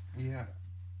talking? Yeah.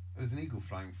 There's an eagle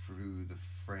flying through the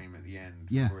frame at the end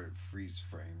before it freeze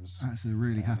frames. That's a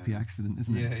really happy accident,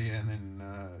 isn't it? Yeah, and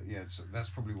then so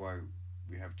that's probably why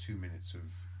we have 2 minutes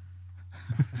of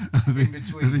in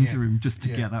between of interim just to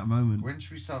get that moment. When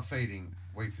should we start fading?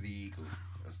 Wait for the eagle.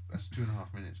 That's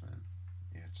 2.5 minutes, man.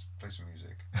 Yeah, just play some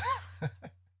music.